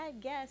know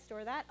that guest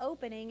or that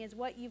opening is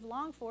what you've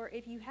longed for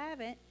if you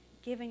haven't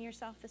given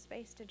yourself the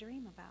space to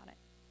dream about it?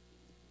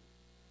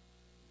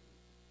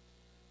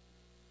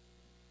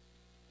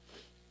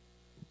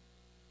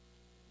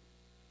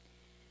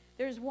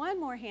 There's one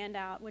more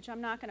handout, which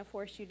I'm not going to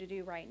force you to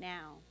do right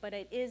now, but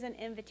it is an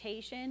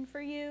invitation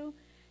for you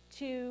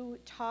to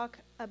talk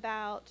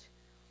about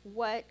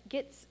what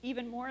gets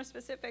even more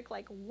specific,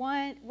 like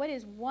what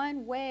is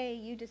one way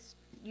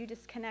you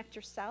disconnect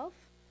yourself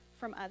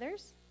from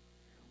others?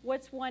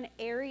 What's one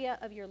area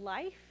of your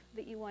life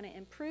that you want to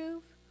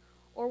improve?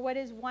 Or what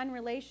is one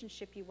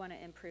relationship you want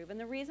to improve? And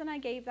the reason I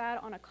gave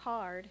that on a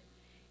card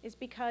is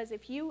because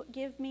if you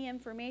give me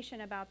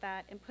information about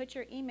that and put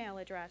your email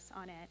address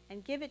on it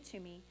and give it to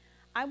me,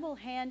 I will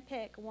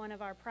handpick one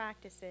of our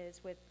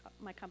practices with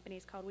my company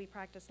is called We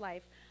Practice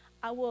Life.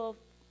 I will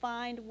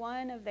find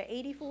one of the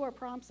 84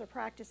 prompts or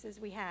practices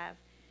we have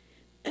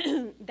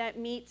that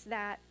meets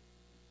that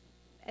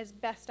as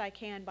best I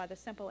can by the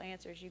simple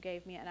answers you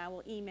gave me, and I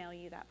will email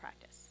you that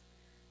practice.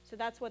 So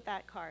that's what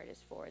that card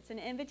is for. It's an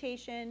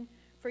invitation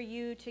for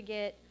you to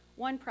get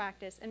one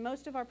practice, and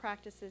most of our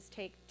practices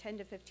take 10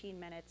 to 15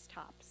 minutes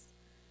tops.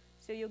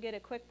 So you'll get a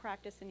quick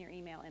practice in your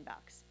email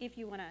inbox if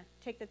you want to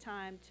take the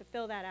time to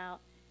fill that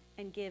out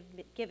and give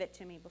it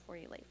to me before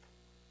you leave.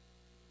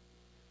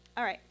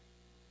 All right.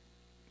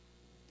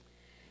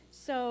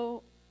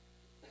 So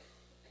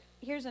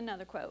here's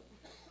another quote.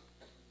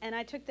 And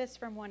I took this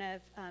from one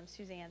of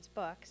Suzanne's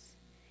books.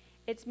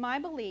 It's my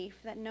belief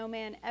that no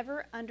man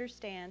ever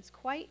understands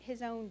quite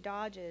his own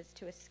dodges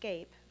to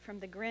escape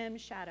from the grim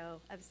shadow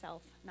of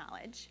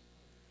self-knowledge.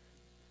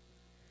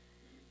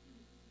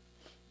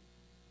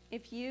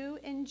 If you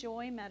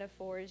enjoy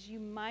metaphors, you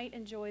might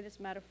enjoy this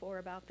metaphor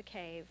about the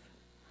cave.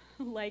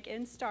 Like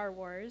in Star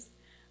Wars,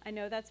 I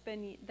know that's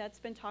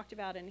been talked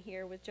about in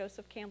here with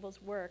Joseph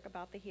Campbell's work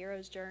about the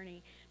hero's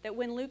journey, that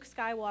when Luke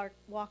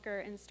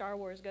Skywalker in Star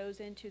Wars goes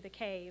into the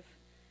cave,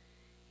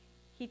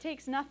 he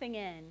takes nothing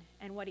in,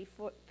 and what he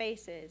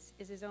faces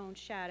is his own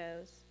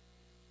shadows.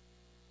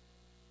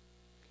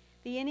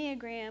 The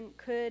Enneagram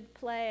could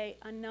play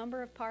a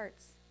number of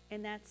parts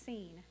in that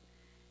scene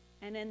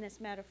and in this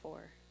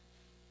metaphor.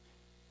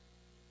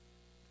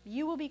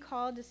 You will be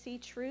called to see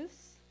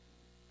truths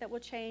that will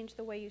change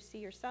the way you see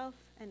yourself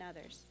and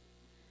others.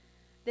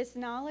 This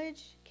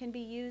knowledge can be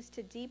used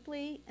to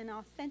deeply and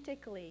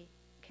authentically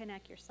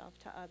connect yourself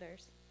to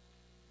others.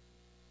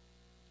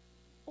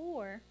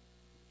 Or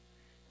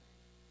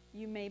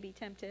you may be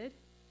tempted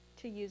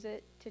to use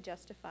it to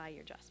justify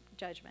your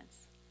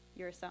judgments,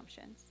 your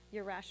assumptions,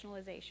 your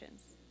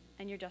rationalizations,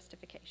 and your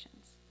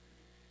justifications.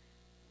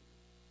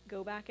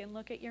 Go back and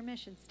look at your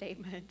mission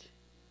statement.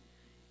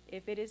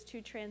 If it is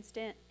to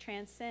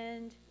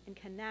transcend and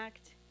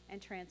connect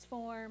and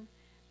transform,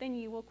 then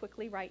you will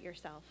quickly right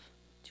yourself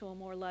to a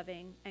more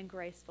loving and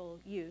graceful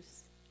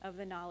use of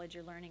the knowledge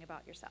you're learning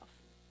about yourself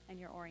and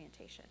your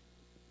orientation.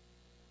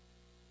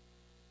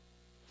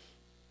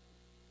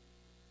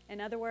 In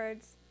other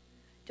words,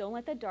 don't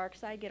let the dark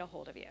side get a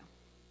hold of you,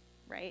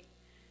 right?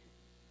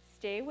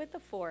 Stay with the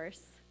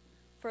force,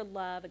 for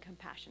love and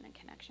compassion and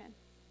connection.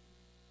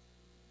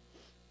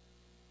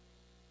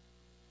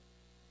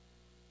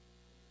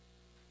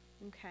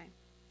 Okay.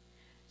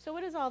 So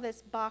what does all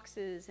this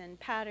boxes and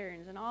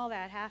patterns and all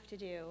that have to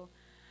do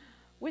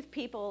with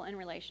people and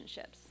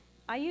relationships?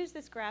 I used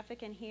this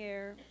graphic in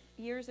here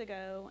years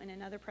ago in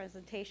another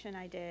presentation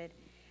I did,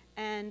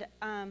 and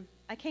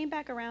I came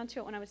back around to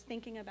it when I was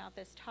thinking about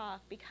this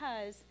talk,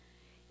 because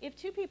if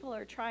two people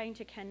are trying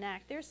to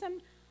connect, there's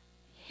some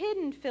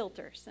hidden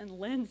filters and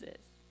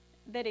lenses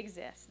that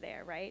exist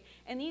there, right?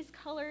 And these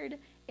colored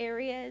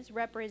areas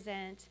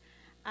represent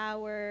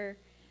our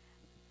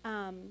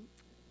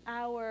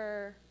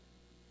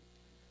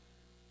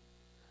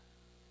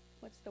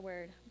what's the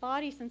word?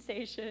 Body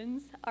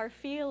sensations, our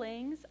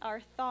feelings,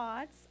 our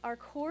thoughts, our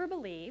core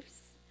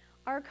beliefs,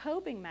 our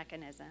coping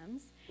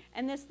mechanisms,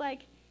 and this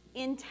like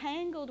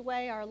entangled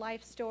way our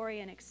life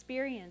story and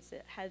experience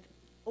it has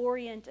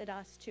oriented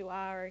us to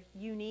our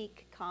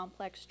unique,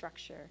 complex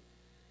structure,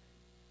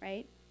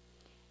 right?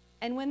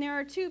 And when there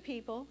are two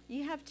people,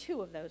 you have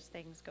two of those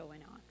things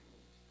going on.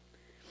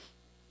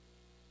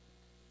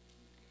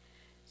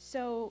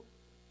 So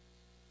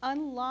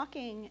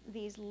unlocking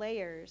these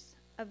layers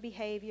of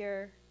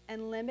behavior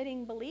and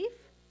limiting belief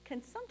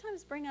can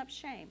sometimes bring up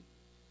shame.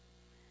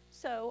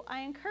 So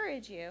I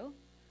encourage you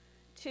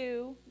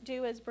to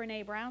do as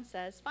Brene Brown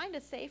says, find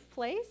a safe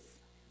place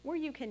where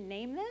you can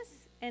name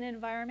this, an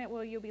environment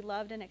where you'll be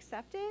loved and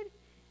accepted,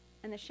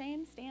 and the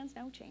shame stands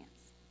no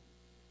chance.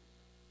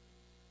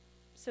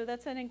 So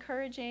that's an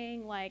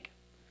encouraging, like,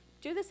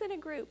 do this in a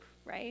group,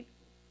 right?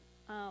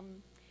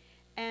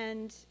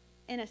 And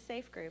in a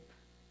safe group,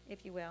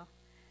 if you will,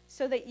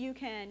 so that you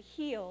can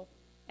heal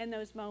in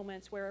those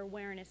moments where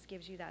awareness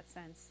gives you that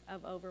sense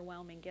of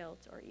overwhelming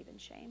guilt or even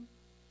shame.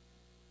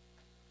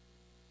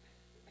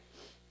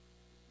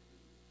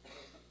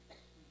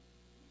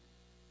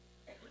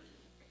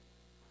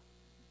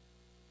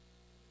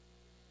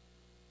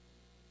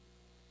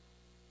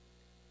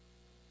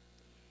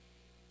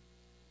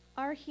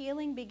 Our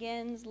healing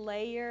begins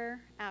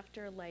layer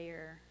after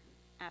layer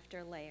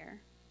after layer.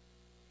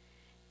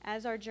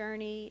 As our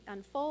journey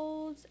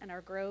unfolds and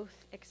our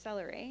growth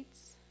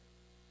accelerates,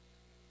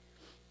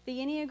 the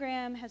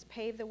Enneagram has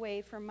paved the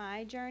way for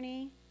my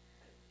journey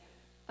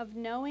of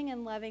knowing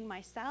and loving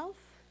myself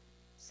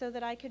so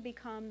that I could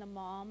become the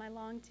mom I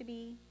long to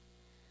be.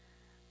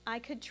 I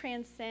could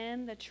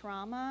transcend the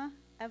trauma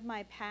of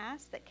my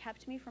past that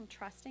kept me from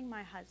trusting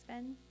my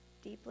husband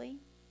deeply,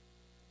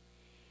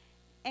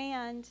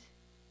 and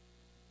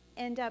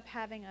end up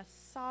having a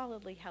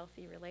solidly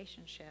healthy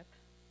relationship.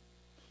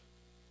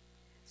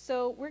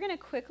 So we're going to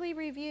quickly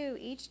review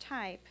each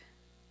type,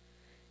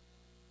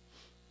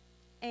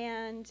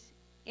 and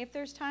if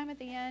there's time at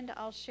the end,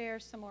 I'll share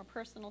some more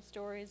personal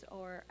stories,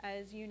 or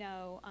as you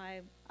know,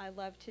 I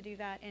love to do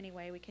that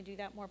anyway. We can do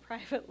that more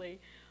privately,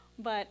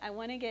 but I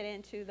want to get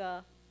into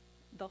the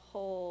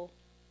whole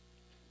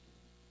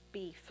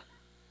beef,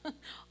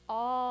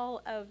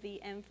 all of the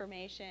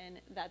information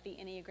that the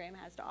Enneagram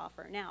has to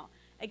offer. Now,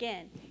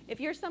 again, if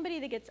you're somebody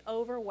that gets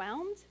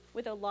overwhelmed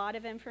with a lot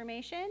of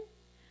information,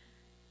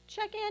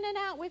 check in and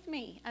out with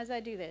me as I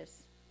do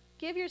this.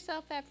 Give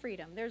yourself that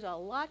freedom. There's a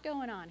lot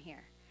going on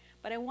here.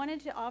 But I wanted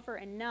to offer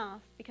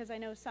enough because I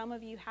know some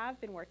of you have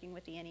been working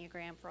with the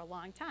Enneagram for a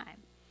long time.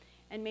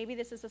 And maybe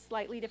this is a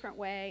slightly different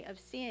way of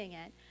seeing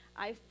it.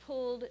 I've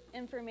pulled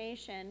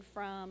information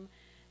from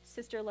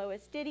Sister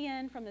Lois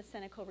Didion from the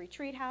Cynical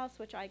Retreat House,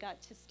 which I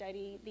got to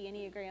study the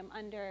Enneagram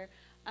under,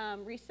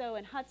 Riso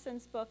and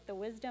Hudson's book, The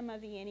Wisdom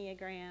of the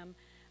Enneagram,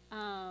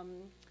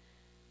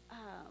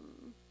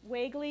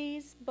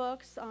 Wagley's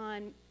books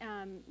on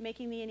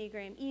making the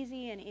Enneagram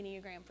easy and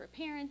Enneagram for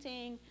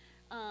parenting,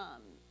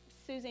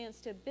 Suzanne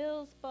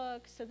Stabille's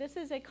book. So this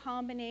is a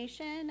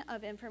combination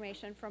of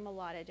information from a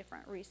lot of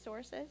different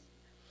resources.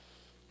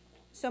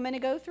 So I'm going to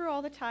go through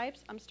all the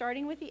types. I'm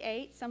starting with the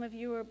 8. Some of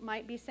you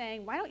might be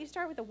saying, why don't you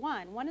start with the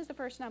 1? 1 is the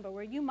first number,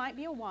 where you might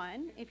be a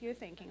 1 if you're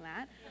thinking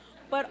that.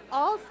 But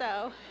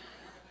also,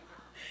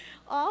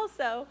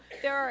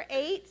 there are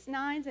 8s,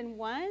 9s, and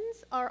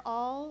 1s are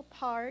all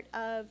part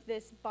of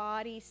this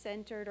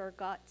body-centered or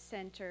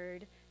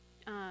gut-centered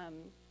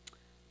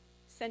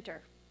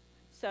center.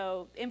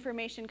 So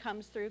information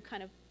comes through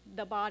kind of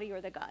the body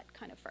or the gut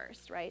kind of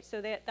first, right?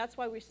 So that's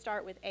why we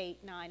start with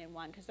 8, 9, and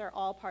 1, because they're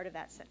all part of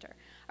that center.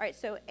 All right,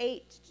 so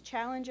 8,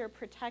 challenger,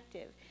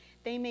 protective.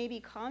 They may be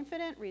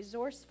confident,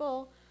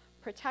 resourceful,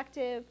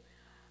 protective,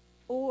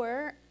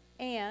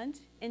 and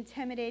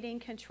intimidating,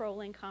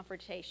 controlling,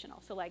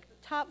 confrontational. So like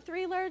top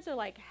 3 words are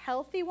like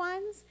healthy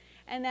ones,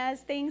 and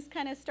as things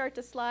kind of start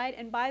to slide,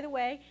 and by the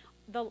way,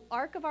 the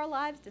arc of our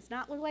lives does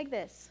not look like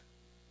this,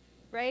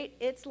 right?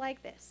 It's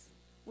like this,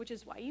 which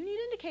is why you need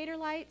indicator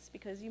lights,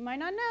 because you might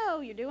not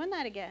know you're doing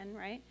that again,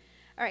 right?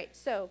 All right,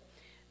 so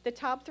the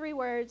top 3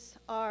 words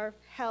are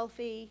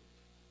healthy,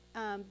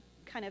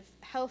 kind of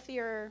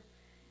healthier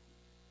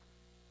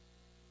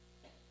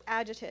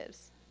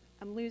adjectives.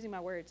 I'm losing my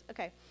words.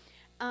 Okay.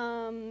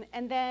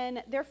 And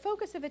then their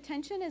focus of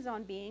attention is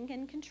on being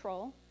in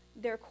control.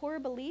 Their core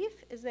belief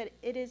is that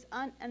it is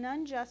an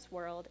unjust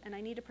world and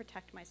I need to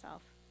protect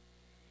myself.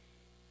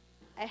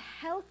 A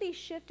healthy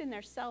shift in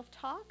their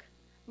self-talk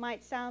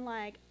might sound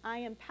like, I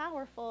am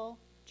powerful,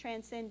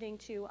 transcending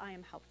to I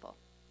am helpful.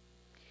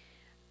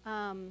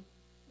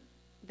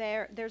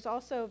 There's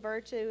also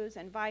virtues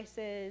and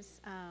vices.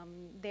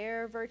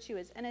 Their virtue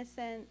is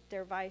innocent,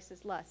 their vice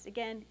is lust.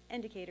 Again,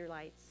 indicator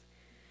lights.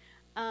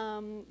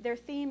 Their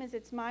theme is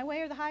it's my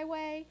way or the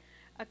highway.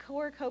 A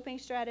core coping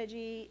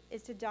strategy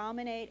is to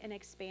dominate and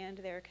expand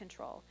their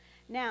control.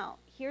 Now,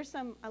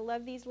 I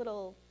love these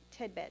little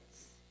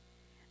tidbits.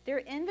 Their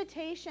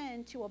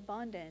invitation to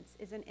abundance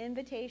is an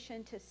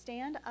invitation to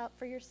stand up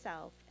for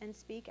yourself and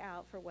speak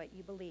out for what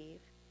you believe.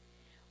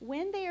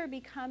 When they are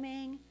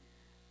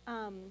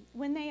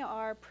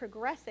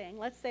progressing,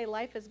 let's say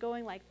life is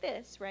going like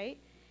this, right?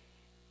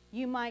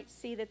 You might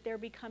see that they're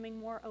becoming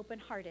more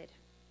open-hearted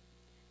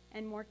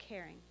and more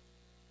caring.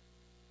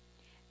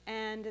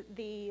 And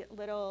the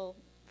little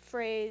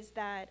phrase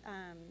that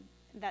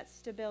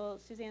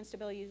Suzanne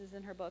Stabile uses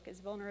in her book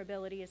is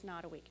vulnerability is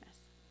not a weakness.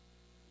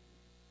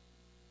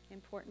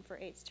 Important for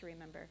 8s to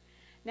remember.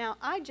 Now,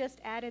 I just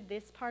added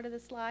this part of the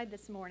slide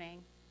this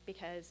morning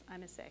because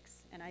I'm a 6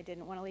 and I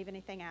didn't want to leave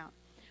anything out.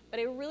 But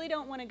I really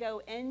don't want to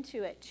go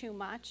into it too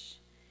much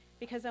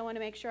because I want to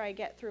make sure I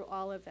get through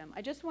all of them.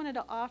 I just wanted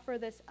to offer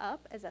this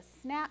up as a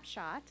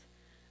snapshot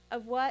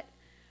of what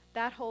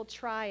that whole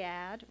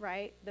triad,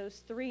 right?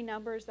 Those 3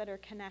 numbers that are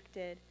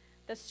connected,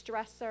 the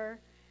stressor,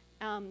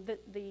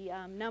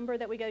 the number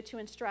that we go to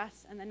in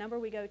stress and the number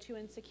we go to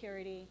in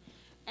security,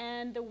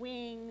 and the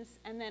wings,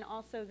 and then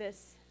also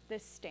this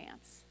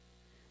stance.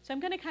 So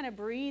I'm going to kind of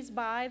breeze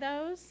by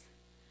those,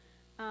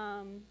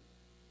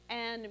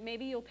 and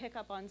maybe you'll pick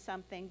up on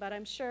something, but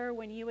I'm sure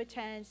when you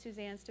attend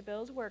Suzanne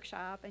Stabile's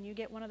workshop and you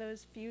get one of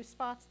those few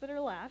spots that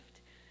are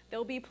left,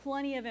 there'll be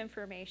plenty of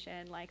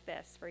information like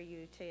this for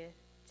you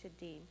to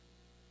deem.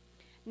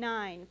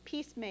 9,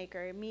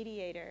 peacemaker,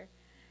 mediator.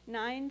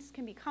 9s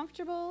can be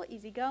comfortable,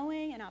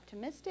 easygoing, and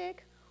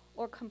optimistic,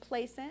 or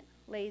complacent,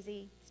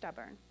 lazy,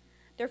 stubborn.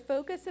 Their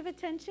focus of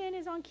attention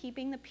is on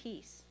keeping the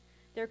peace.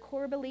 Their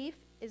core belief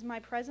is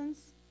my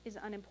presence is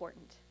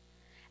unimportant.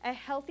 A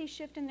healthy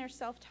shift in their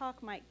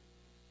self-talk might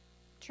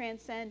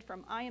transcend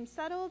from I am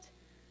settled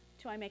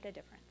to I make a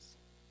difference.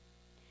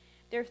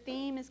 Their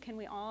theme is can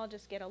we all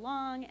just get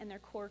along, and their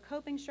core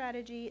coping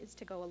strategy is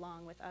to go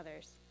along with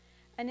others.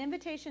 An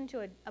invitation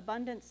to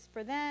abundance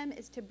for them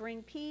is to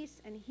bring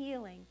peace and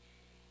healing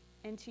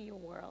into your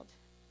world.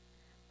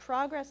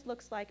 Progress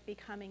looks like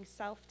becoming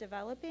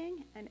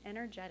self-developing and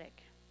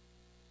energetic,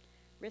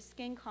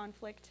 risking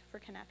conflict for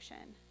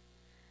connection.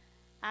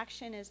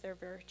 Action is their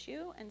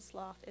virtue and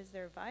sloth is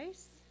their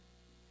vice.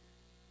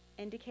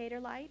 Indicator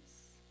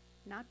lights,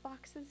 not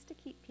boxes to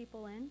keep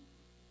people in.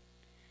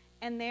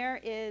 And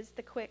there is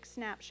the quick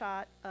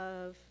snapshot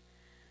of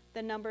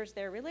the numbers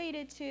they're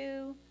related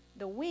to,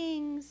 the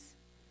wings.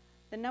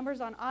 The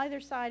numbers on either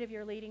side of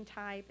your leading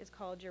type is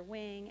called your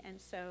wing, and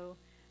so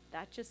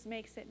that just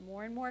makes it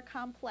more and more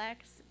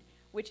complex,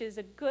 which is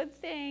a good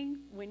thing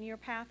when your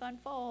path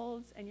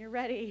unfolds and you're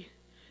ready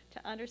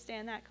to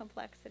understand that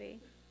complexity.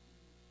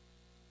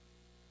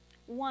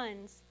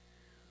 1s,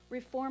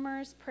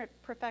 reformers,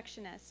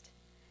 perfectionist.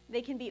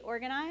 They can be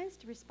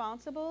organized,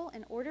 responsible,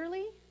 and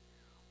orderly,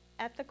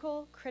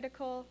 ethical,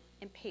 critical,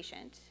 and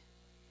patient.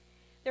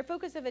 Their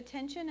focus of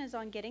attention is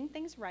on getting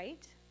things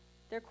right.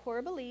 Their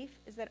core belief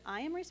is that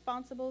I am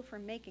responsible for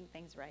making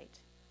things right.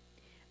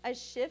 A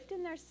shift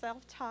in their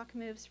self-talk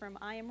moves from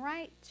I am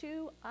right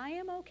to I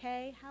am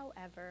okay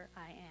however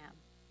I am.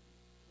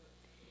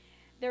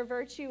 Their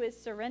virtue is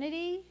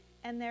serenity,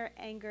 and their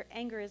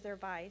anger is their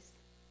vice.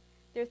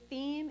 Their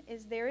theme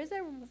is there is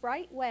a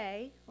right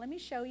way, let me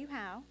show you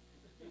how.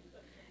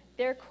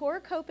 Their core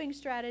coping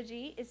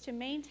strategy is to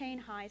maintain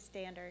high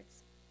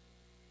standards.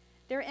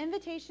 Their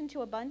invitation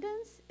to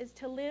abundance is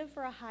to live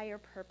for a higher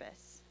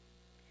purpose.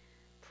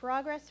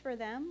 Progress for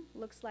them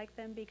looks like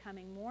them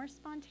becoming more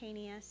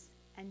spontaneous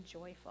and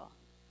joyful.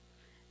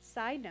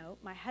 Side note,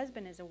 my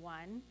husband is a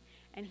 1,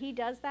 and he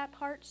does that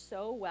part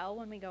so well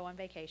when we go on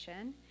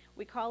vacation.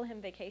 We call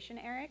him Vacation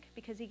Eric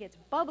because he gets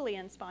bubbly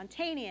and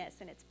spontaneous,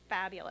 and it's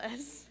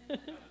fabulous.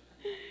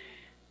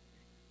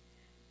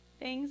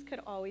 Things could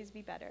always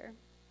be better.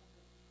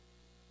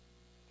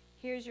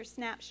 Here's your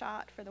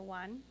snapshot for the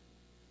 1.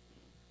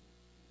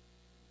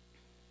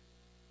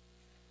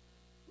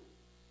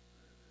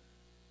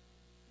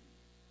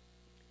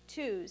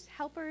 Twos,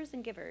 helpers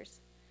and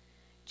givers.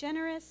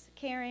 Generous,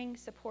 caring,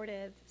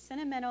 supportive,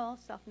 sentimental,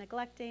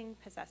 self-neglecting,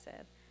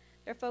 possessive.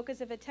 Their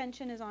focus of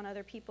attention is on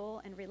other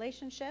people and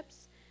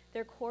relationships.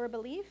 Their core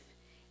belief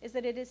is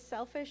that it is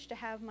selfish to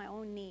have my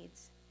own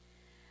needs.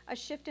 A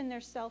shift in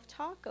their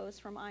self-talk goes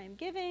from I am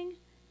giving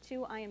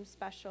to I am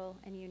special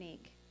and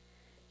unique.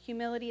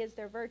 Humility is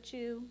their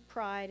virtue,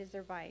 pride is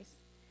their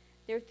vice.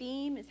 Their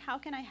theme is how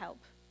can I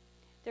help?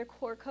 Their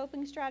core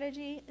coping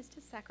strategy is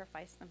to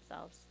sacrifice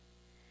themselves.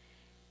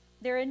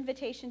 Their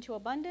invitation to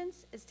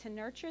abundance is to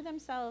nurture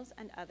themselves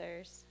and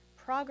others.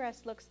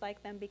 Progress looks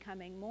like them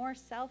becoming more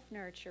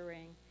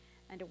self-nurturing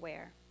and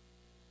aware.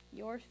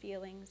 Your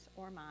feelings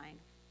or mine.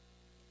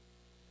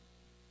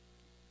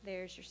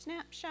 There's your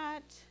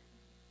snapshot.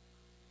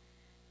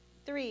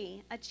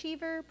 3,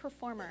 achiever,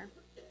 performer.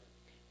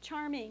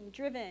 Charming,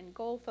 driven,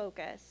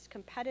 goal-focused,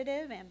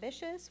 competitive,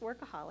 ambitious,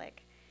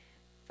 workaholic.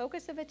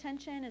 Focus of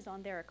attention is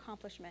on their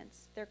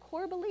accomplishments. Their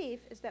core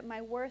belief is that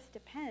my worth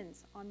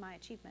depends on my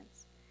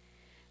achievements.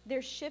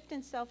 Their shift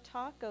in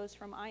self-talk goes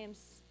from I am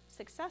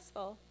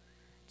successful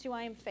to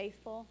I am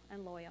faithful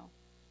and loyal.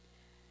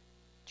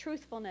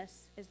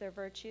 Truthfulness is their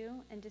virtue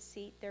and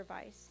deceit their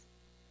vice.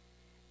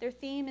 Their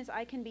theme is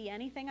I can be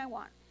anything I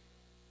want.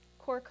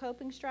 Core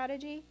coping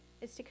strategy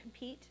is to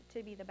compete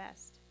to be the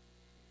best.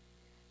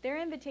 Their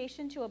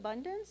invitation to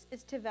abundance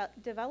is to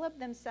develop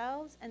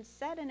themselves and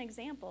set an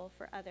example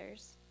for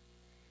others.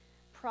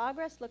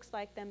 Progress looks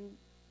like them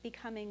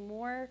becoming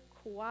more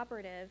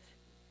cooperative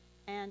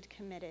and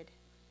committed,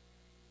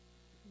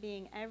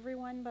 being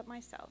everyone but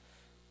myself.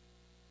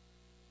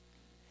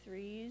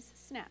 3's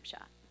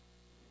snapshot.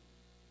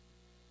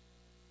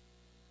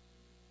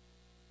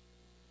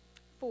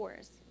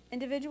 4's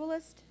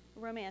individualist,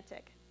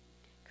 romantic.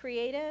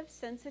 Creative,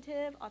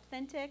 sensitive,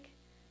 authentic,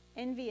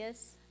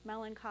 envious,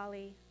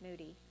 melancholy,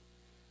 moody.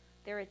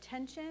 Their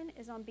attention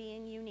is on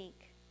being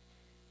unique.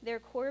 Their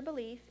core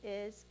belief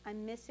is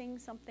I'm missing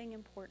something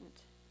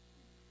important.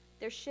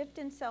 Their shift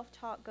in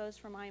self-talk goes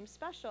from I am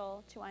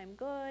special to I am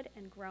good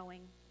and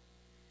growing.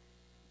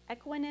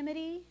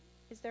 Equanimity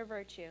is their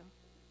virtue.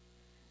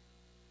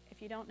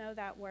 If you don't know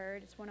that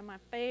word, it's one of my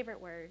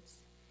favorite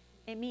words.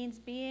 It means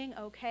being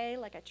okay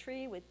like a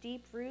tree with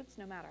deep roots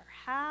no matter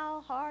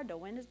how hard the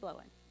wind is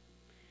blowing.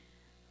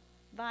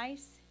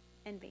 Vice,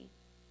 envy.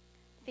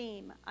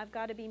 Theme, I've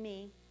got to be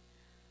me.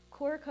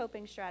 Core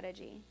coping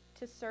strategy,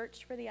 to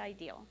search for the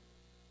ideal.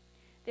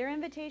 Their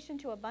invitation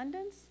to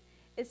abundance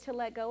is to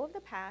let go of the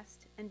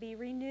past and be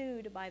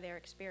renewed by their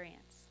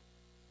experience.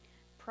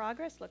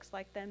 Progress looks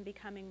like them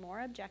becoming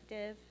more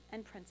objective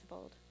and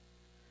principled.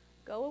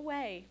 Go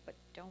away, but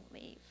don't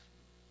leave.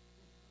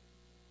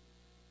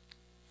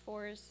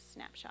 4's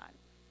snapshot.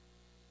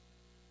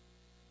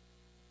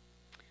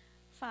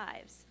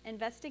 5's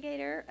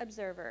investigator,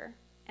 observer.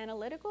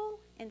 Analytical,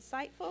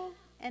 insightful,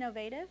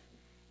 innovative,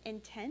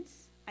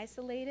 intense,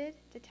 isolated,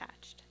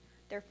 detached.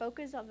 Their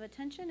focus of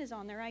attention is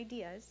on their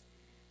ideas.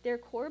 Their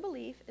core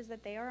belief is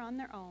that they are on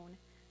their own.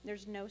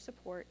 There's no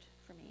support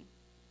for me.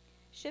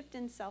 Shift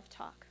in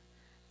self-talk.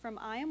 From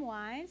I am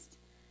wise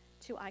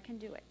to I can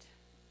do it.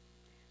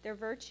 Their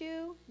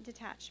virtue,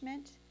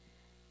 detachment,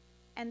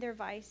 and their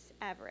vice,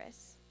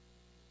 avarice,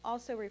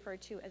 also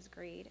referred to as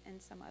greed in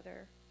some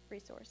other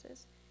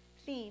resources.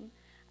 Theme,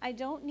 I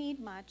don't need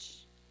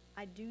much,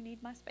 I do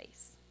need my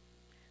space.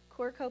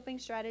 Core coping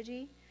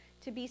strategy,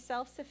 to be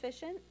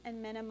self-sufficient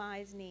and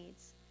minimize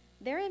needs.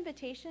 Their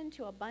invitation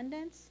to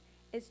abundance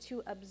is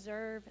to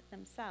observe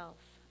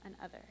themselves and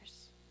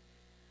others.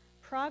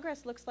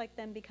 Progress looks like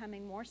them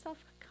becoming more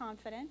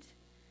self-confident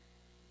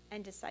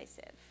and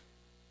decisive.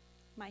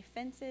 My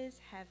fences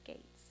have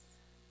gates.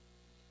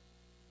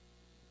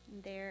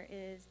 And there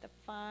is the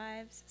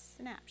 5's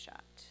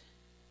snapshot.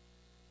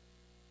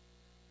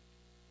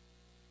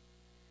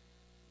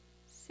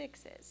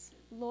 6's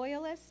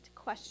loyalist,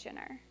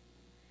 questioner.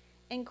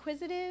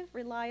 Inquisitive,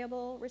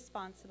 reliable,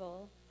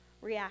 responsible,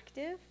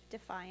 reactive,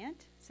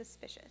 defiant,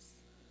 suspicious.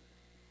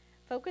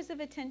 Focus of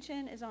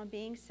attention is on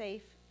being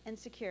safe and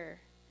secure.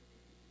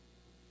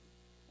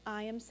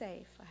 I am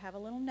safe. I have a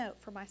little note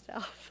for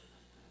myself.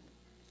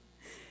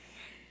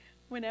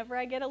 Whenever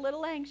I get a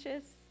little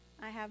anxious,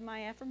 I have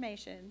my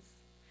affirmations.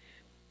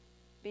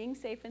 Being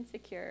safe and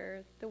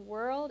secure. The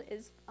world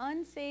is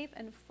unsafe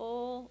and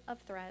full of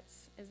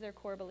threats is their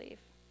core belief.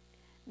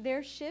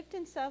 Their shift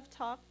in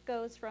self-talk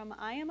goes from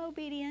I am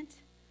obedient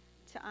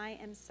to I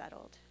am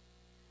settled.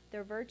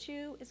 Their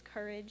virtue is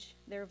courage,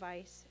 their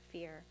vice,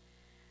 fear.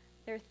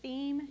 Their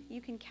theme,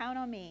 you can count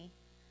on me.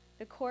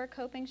 The core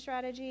coping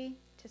strategy,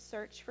 to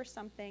search for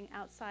something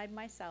outside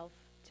myself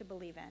to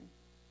believe in.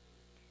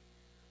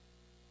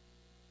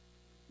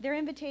 Their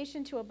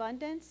invitation to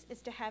abundance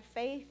is to have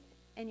faith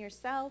in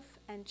yourself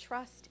and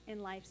trust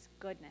in life's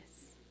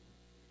goodness.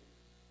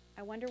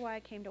 I wonder why I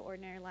came to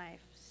Ordinary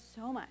Life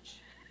so much.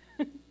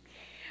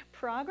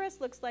 Progress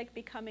looks like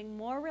becoming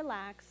more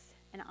relaxed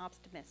and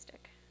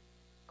optimistic.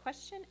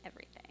 Question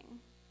everything.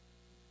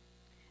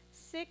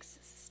 6's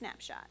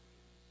snapshot.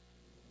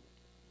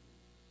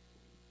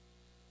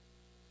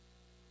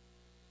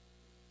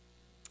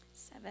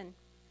 7,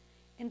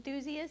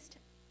 enthusiast,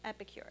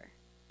 epicure,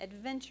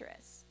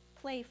 adventurous,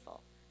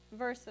 playful,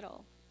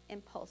 versatile,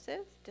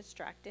 impulsive,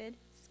 distracted,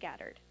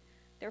 scattered.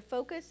 Their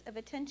focus of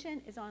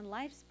attention is on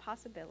life's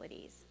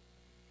possibilities.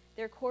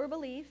 Their core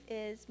belief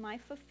is my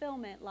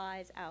fulfillment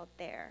lies out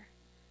there.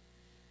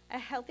 A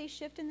healthy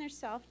shift in their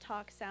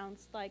self-talk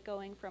sounds like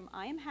going from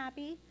I am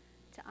happy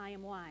to I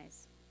am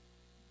wise.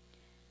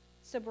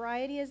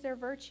 Sobriety is their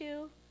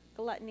virtue,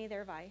 gluttony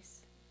their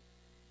vice.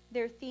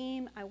 Their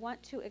theme, I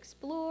want to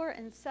explore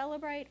and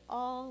celebrate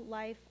all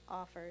life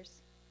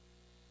offers.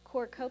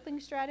 Core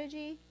coping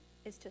strategy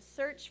is to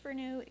search for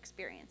new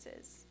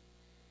experiences.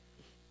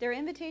 Their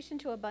invitation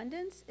to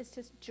abundance is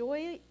to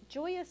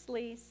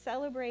joyously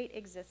celebrate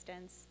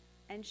existence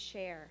and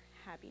share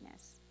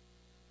happiness.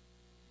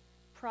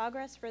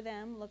 Progress for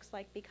them looks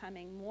like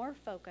becoming more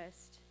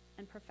focused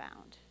and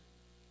profound.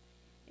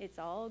 It's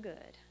all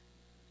good.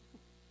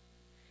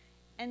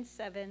 And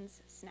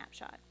 7's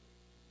snapshot.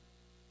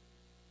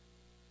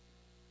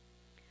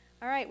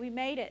 All right, we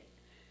made it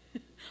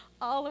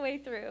all the way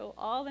through,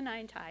 all the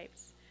 9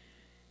 types.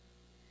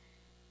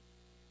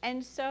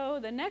 And so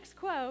the next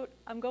quote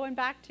I'm going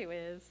back to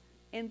is,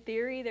 in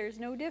theory, there's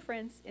no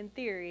difference in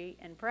theory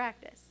and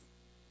practice.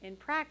 In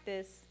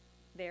practice,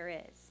 there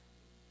is.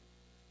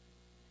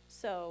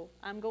 So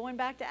I'm going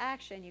back to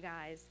action, you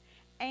guys.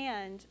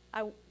 And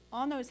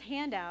on those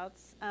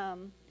handouts,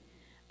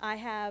 I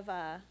have,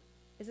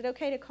 is it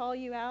okay to call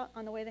you out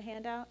on the way the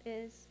handout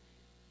is?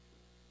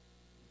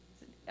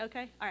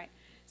 Okay? All right.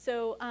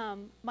 So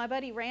my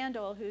buddy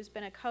Randall, who's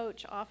been a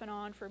coach off and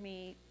on for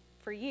me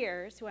for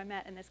years, who I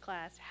met in this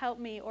class,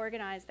 helped me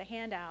organize the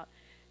handout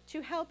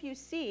to help you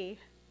see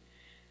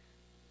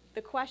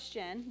the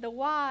question, the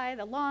why,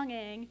 the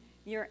longing,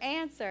 your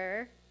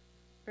answer,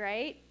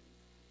 right?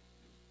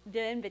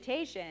 The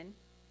invitation.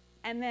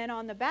 And then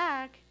on the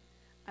back,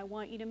 I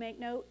want you to make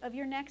note of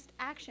your next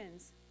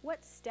actions.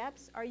 What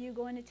steps are you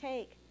going to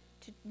take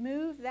to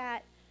move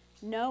that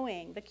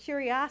knowing, the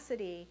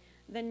curiosity,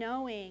 the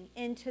knowing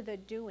into the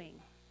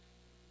doing?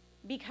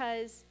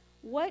 Because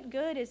what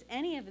good is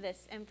any of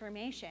this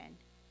information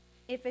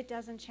if it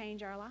doesn't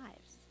change our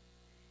lives?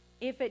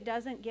 If it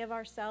doesn't give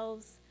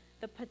ourselves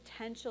the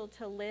potential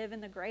to live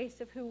in the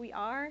grace of who we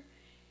are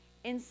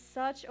in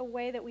such a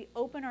way that we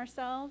open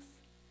ourselves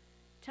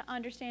to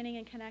understanding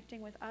and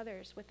connecting with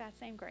others with that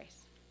same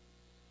grace.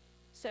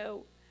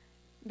 So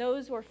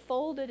those were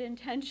folded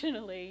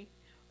intentionally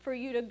for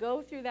you to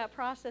go through that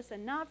process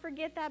and not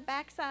forget that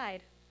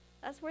backside.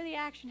 That's where the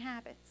action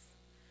happens.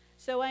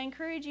 So I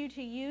encourage you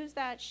to use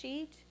that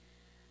sheet,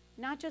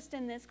 not just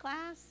in this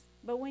class,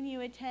 but when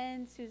you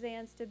attend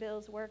Suzanne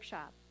Stabille's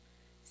workshop.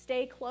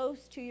 Stay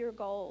close to your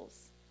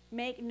goals.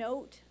 Make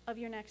note of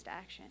your next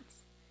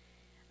actions.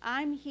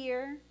 I'm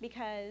here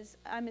because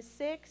I'm a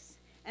 6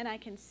 and I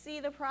can see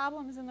the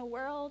problems in the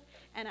world,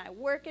 and I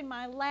work in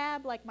my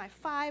lab like my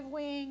 5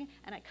 wing,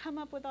 and I come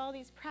up with all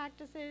these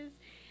practices,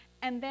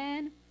 and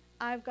then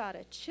I've got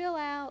to chill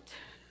out,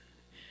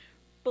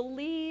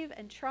 believe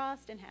and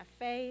trust and have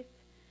faith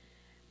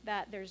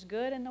that there's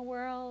good in the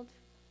world,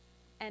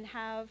 and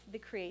have the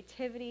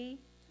creativity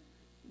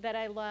that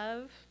I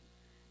love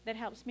that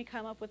helps me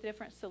come up with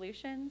different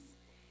solutions.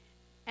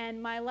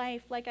 And my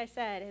life, like I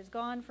said, has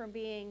gone from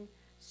being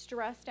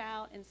stressed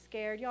out and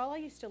scared. Y'all, I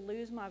used to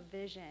lose my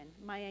vision.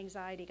 My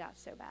anxiety got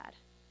so bad.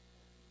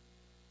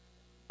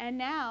 And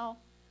now,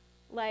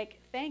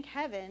 like, thank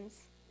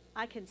heavens,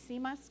 I can see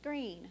my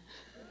screen.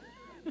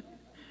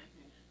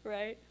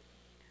 Right?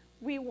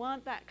 We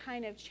want that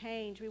kind of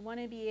change. We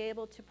want to be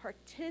able to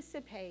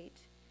participate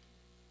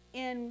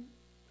in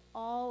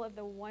all of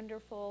the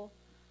wonderful,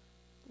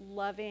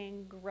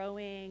 loving,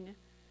 growing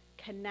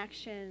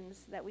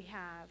connections that we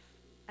have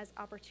as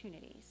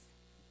opportunities.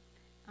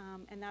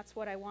 And that's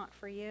what I want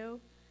for you.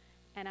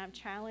 And I'm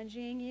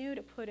challenging you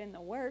to put in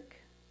the work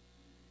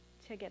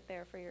to get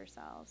there for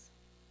yourselves.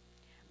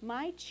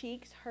 My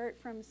cheeks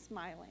hurt from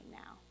smiling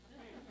now.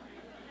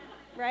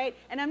 Right?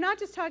 And I'm not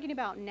just talking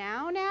about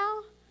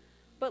now,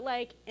 but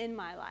like in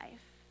my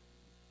life.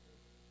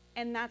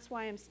 And that's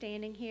why I'm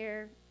standing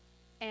here.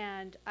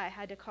 And I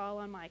had to call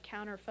on my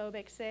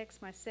counterphobic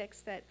 6, my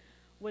 6 that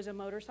was a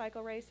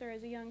motorcycle racer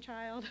as a young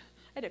child.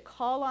 I had to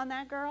call on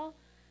that girl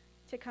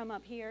to come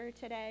up here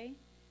today.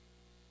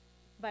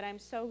 But I'm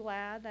so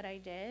glad that I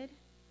did,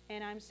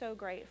 and I'm so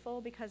grateful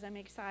because I'm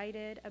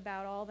excited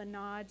about all the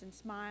nods and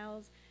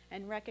smiles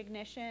and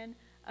recognition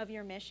of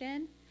your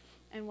mission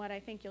and what I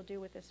think you'll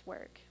do with this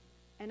work.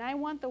 And I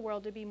want the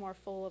world to be more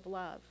full of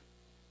love.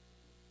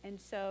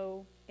 And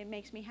so it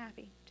makes me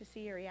happy to see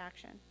your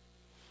reaction.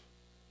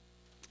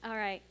 All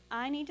right,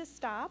 I need to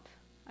stop,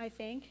 I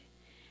think.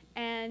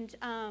 And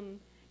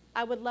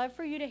I would love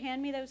for you to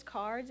hand me those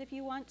cards if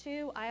you want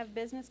to. I have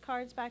business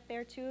cards back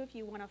there too if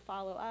you want to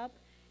follow up.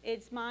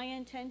 It's my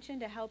intention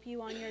to help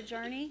you on your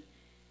journey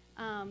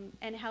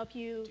and help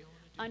you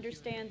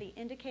understand the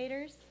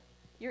indicators,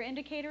 your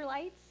indicator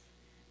lights.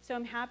 So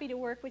I'm happy to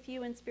work with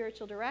you in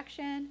spiritual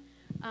direction.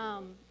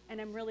 And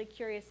I'm really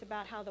curious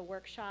about how the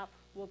workshop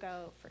will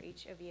go for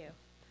each of you.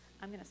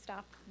 I'm going to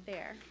stop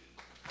there.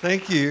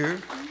 Thank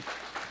you.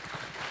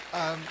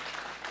 Are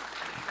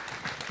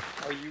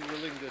you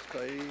willing to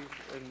stay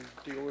and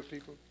deal with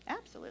people?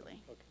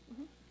 Absolutely. Okay.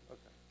 Mm-hmm.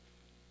 Okay.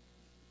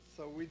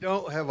 So we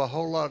don't have a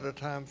whole lot of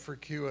time for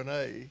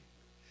Q&A,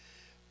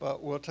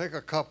 but we'll take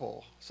a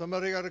couple.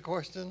 Somebody got a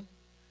question?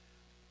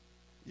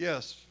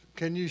 Yes.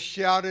 Can you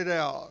shout it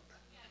out?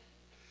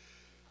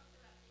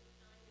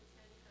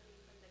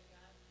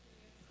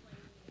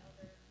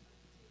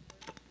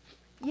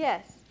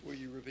 Yes. Will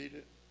you repeat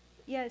it?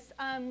 Yes.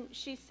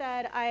 She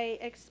said I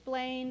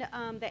explained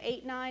the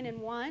 8, 9, and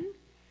 1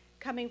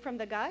 coming from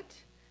the gut.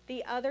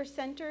 The other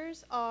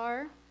centers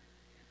are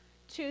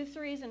 2,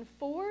 3s, and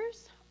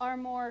 4s are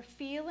more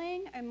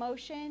feeling,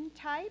 emotion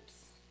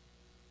types,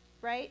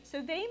 right?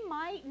 So they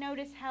might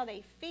notice how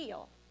they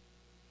feel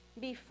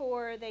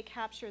before they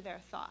capture their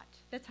thought.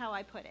 That's how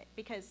I put it,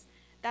 because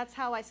that's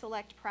how I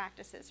select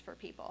practices for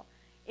people.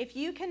 If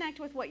you connect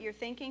with what you're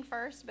thinking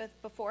first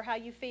before how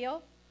you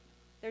feel,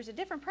 there's a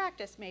different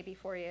practice maybe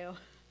for you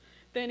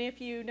than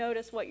if you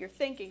notice what you're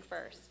thinking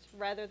first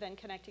rather than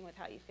connecting with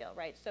how you feel,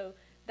 right? So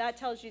that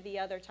tells you the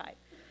other type.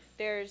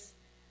 There's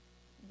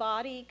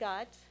body,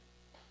 gut,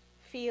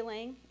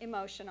 feeling,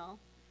 emotional,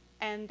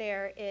 and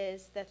there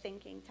is the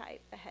thinking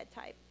type, the head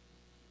type.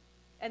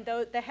 And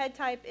the head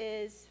type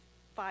is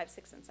 5,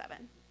 6, and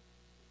 7.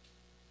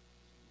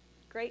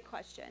 Great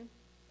question.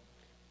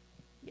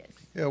 Yes.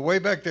 Yeah, way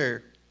back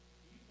there.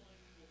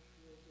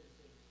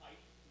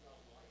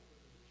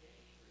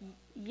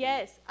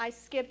 Yes, I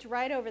skipped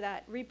right over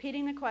that.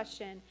 Repeating the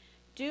question,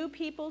 do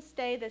people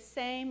stay the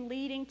same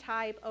leading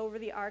type over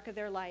the arc of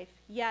their life?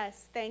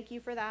 Yes, thank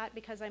you for that,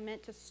 because I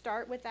meant to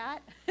start with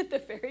that at the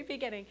very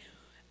beginning.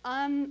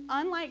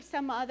 Unlike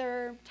some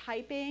other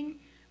typing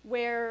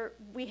where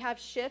we have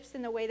shifts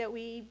in the way that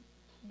we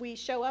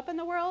show up in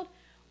the world,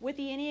 with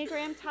the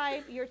Enneagram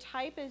type, your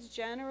type is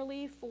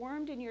generally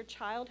formed in your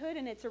childhood,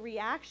 and it's a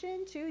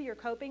reaction to your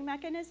coping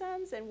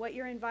mechanisms and what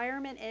your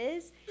environment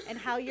is and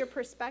how your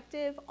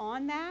perspective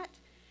on that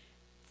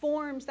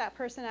forms that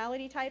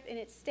personality type, and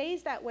it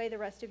stays that way the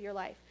rest of your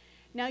life.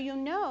 Now, you'll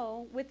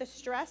know with the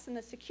stress and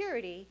the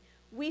security,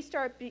 we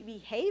start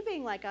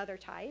behaving like other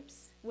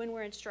types when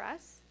we're in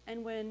stress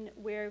and when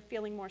we're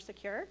feeling more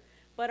secure,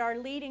 but our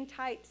leading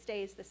type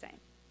stays the same.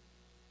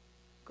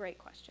 Great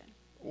question.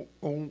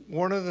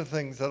 One of the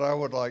things that I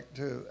would like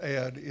to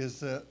add is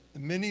that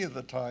many of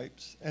the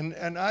types, and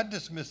I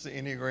dismissed the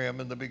Enneagram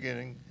in the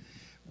beginning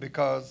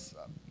because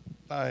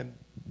I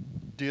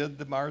did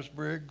the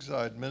Myers-Briggs,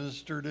 I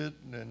administered it,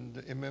 and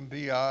the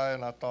MMPI,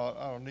 and I thought,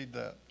 I don't need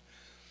that.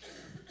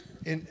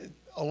 In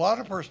a lot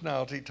of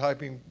personality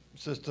typing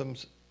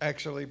systems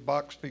actually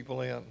box people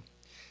in.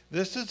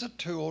 This is a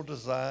tool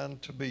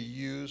designed to be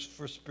used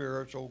for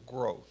spiritual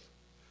growth.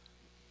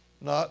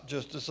 Not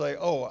just to say,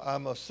 oh,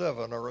 I'm a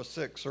 7 or a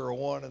 6 or a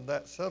 1, and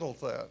that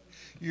settles that.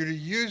 You're to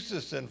use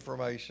this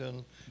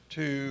information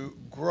to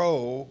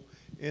grow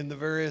in the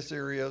various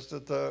areas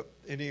that the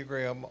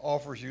Enneagram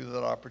offers you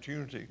that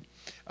opportunity.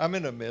 I'm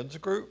in a men's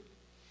group,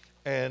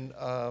 and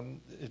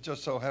it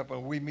just so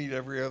happened we meet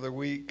every other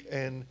week,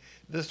 and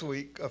this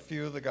week a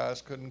few of the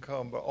guys couldn't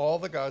come, but all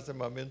the guys in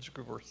my men's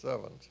group are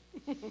 7s.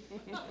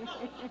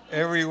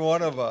 Every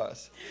one of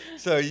us.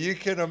 So you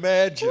can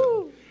imagine.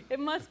 Woo. It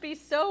must be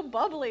so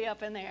bubbly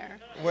up in there.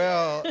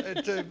 Well,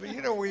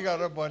 we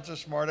got a bunch of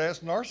smart-ass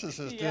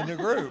narcissists in the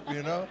group,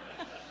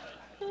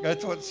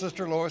 That's what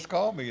Sister Lois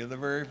called me the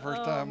very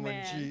first time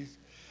when she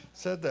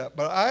said that.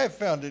 But I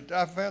found the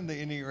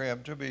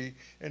Enneagram to be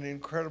an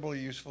incredibly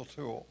useful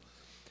tool.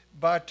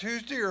 By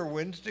Tuesday or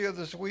Wednesday of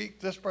this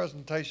week, this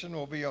presentation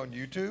will be on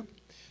YouTube,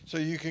 so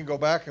you can go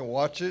back and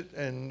watch it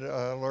and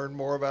learn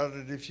more about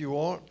it if you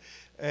want.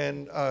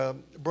 And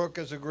Brooke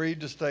has agreed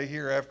to stay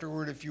here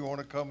afterward if you want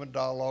to come and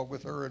dialogue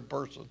with her in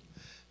person.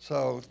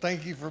 So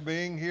thank you for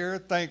being here.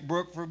 Thank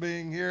Brooke for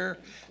being here.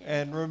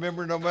 And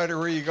remember, no matter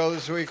where you go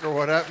this week or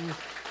what happens,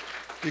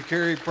 you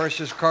carry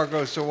precious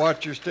cargo, so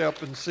watch your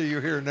step, and see you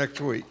here next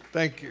week.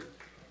 Thank you.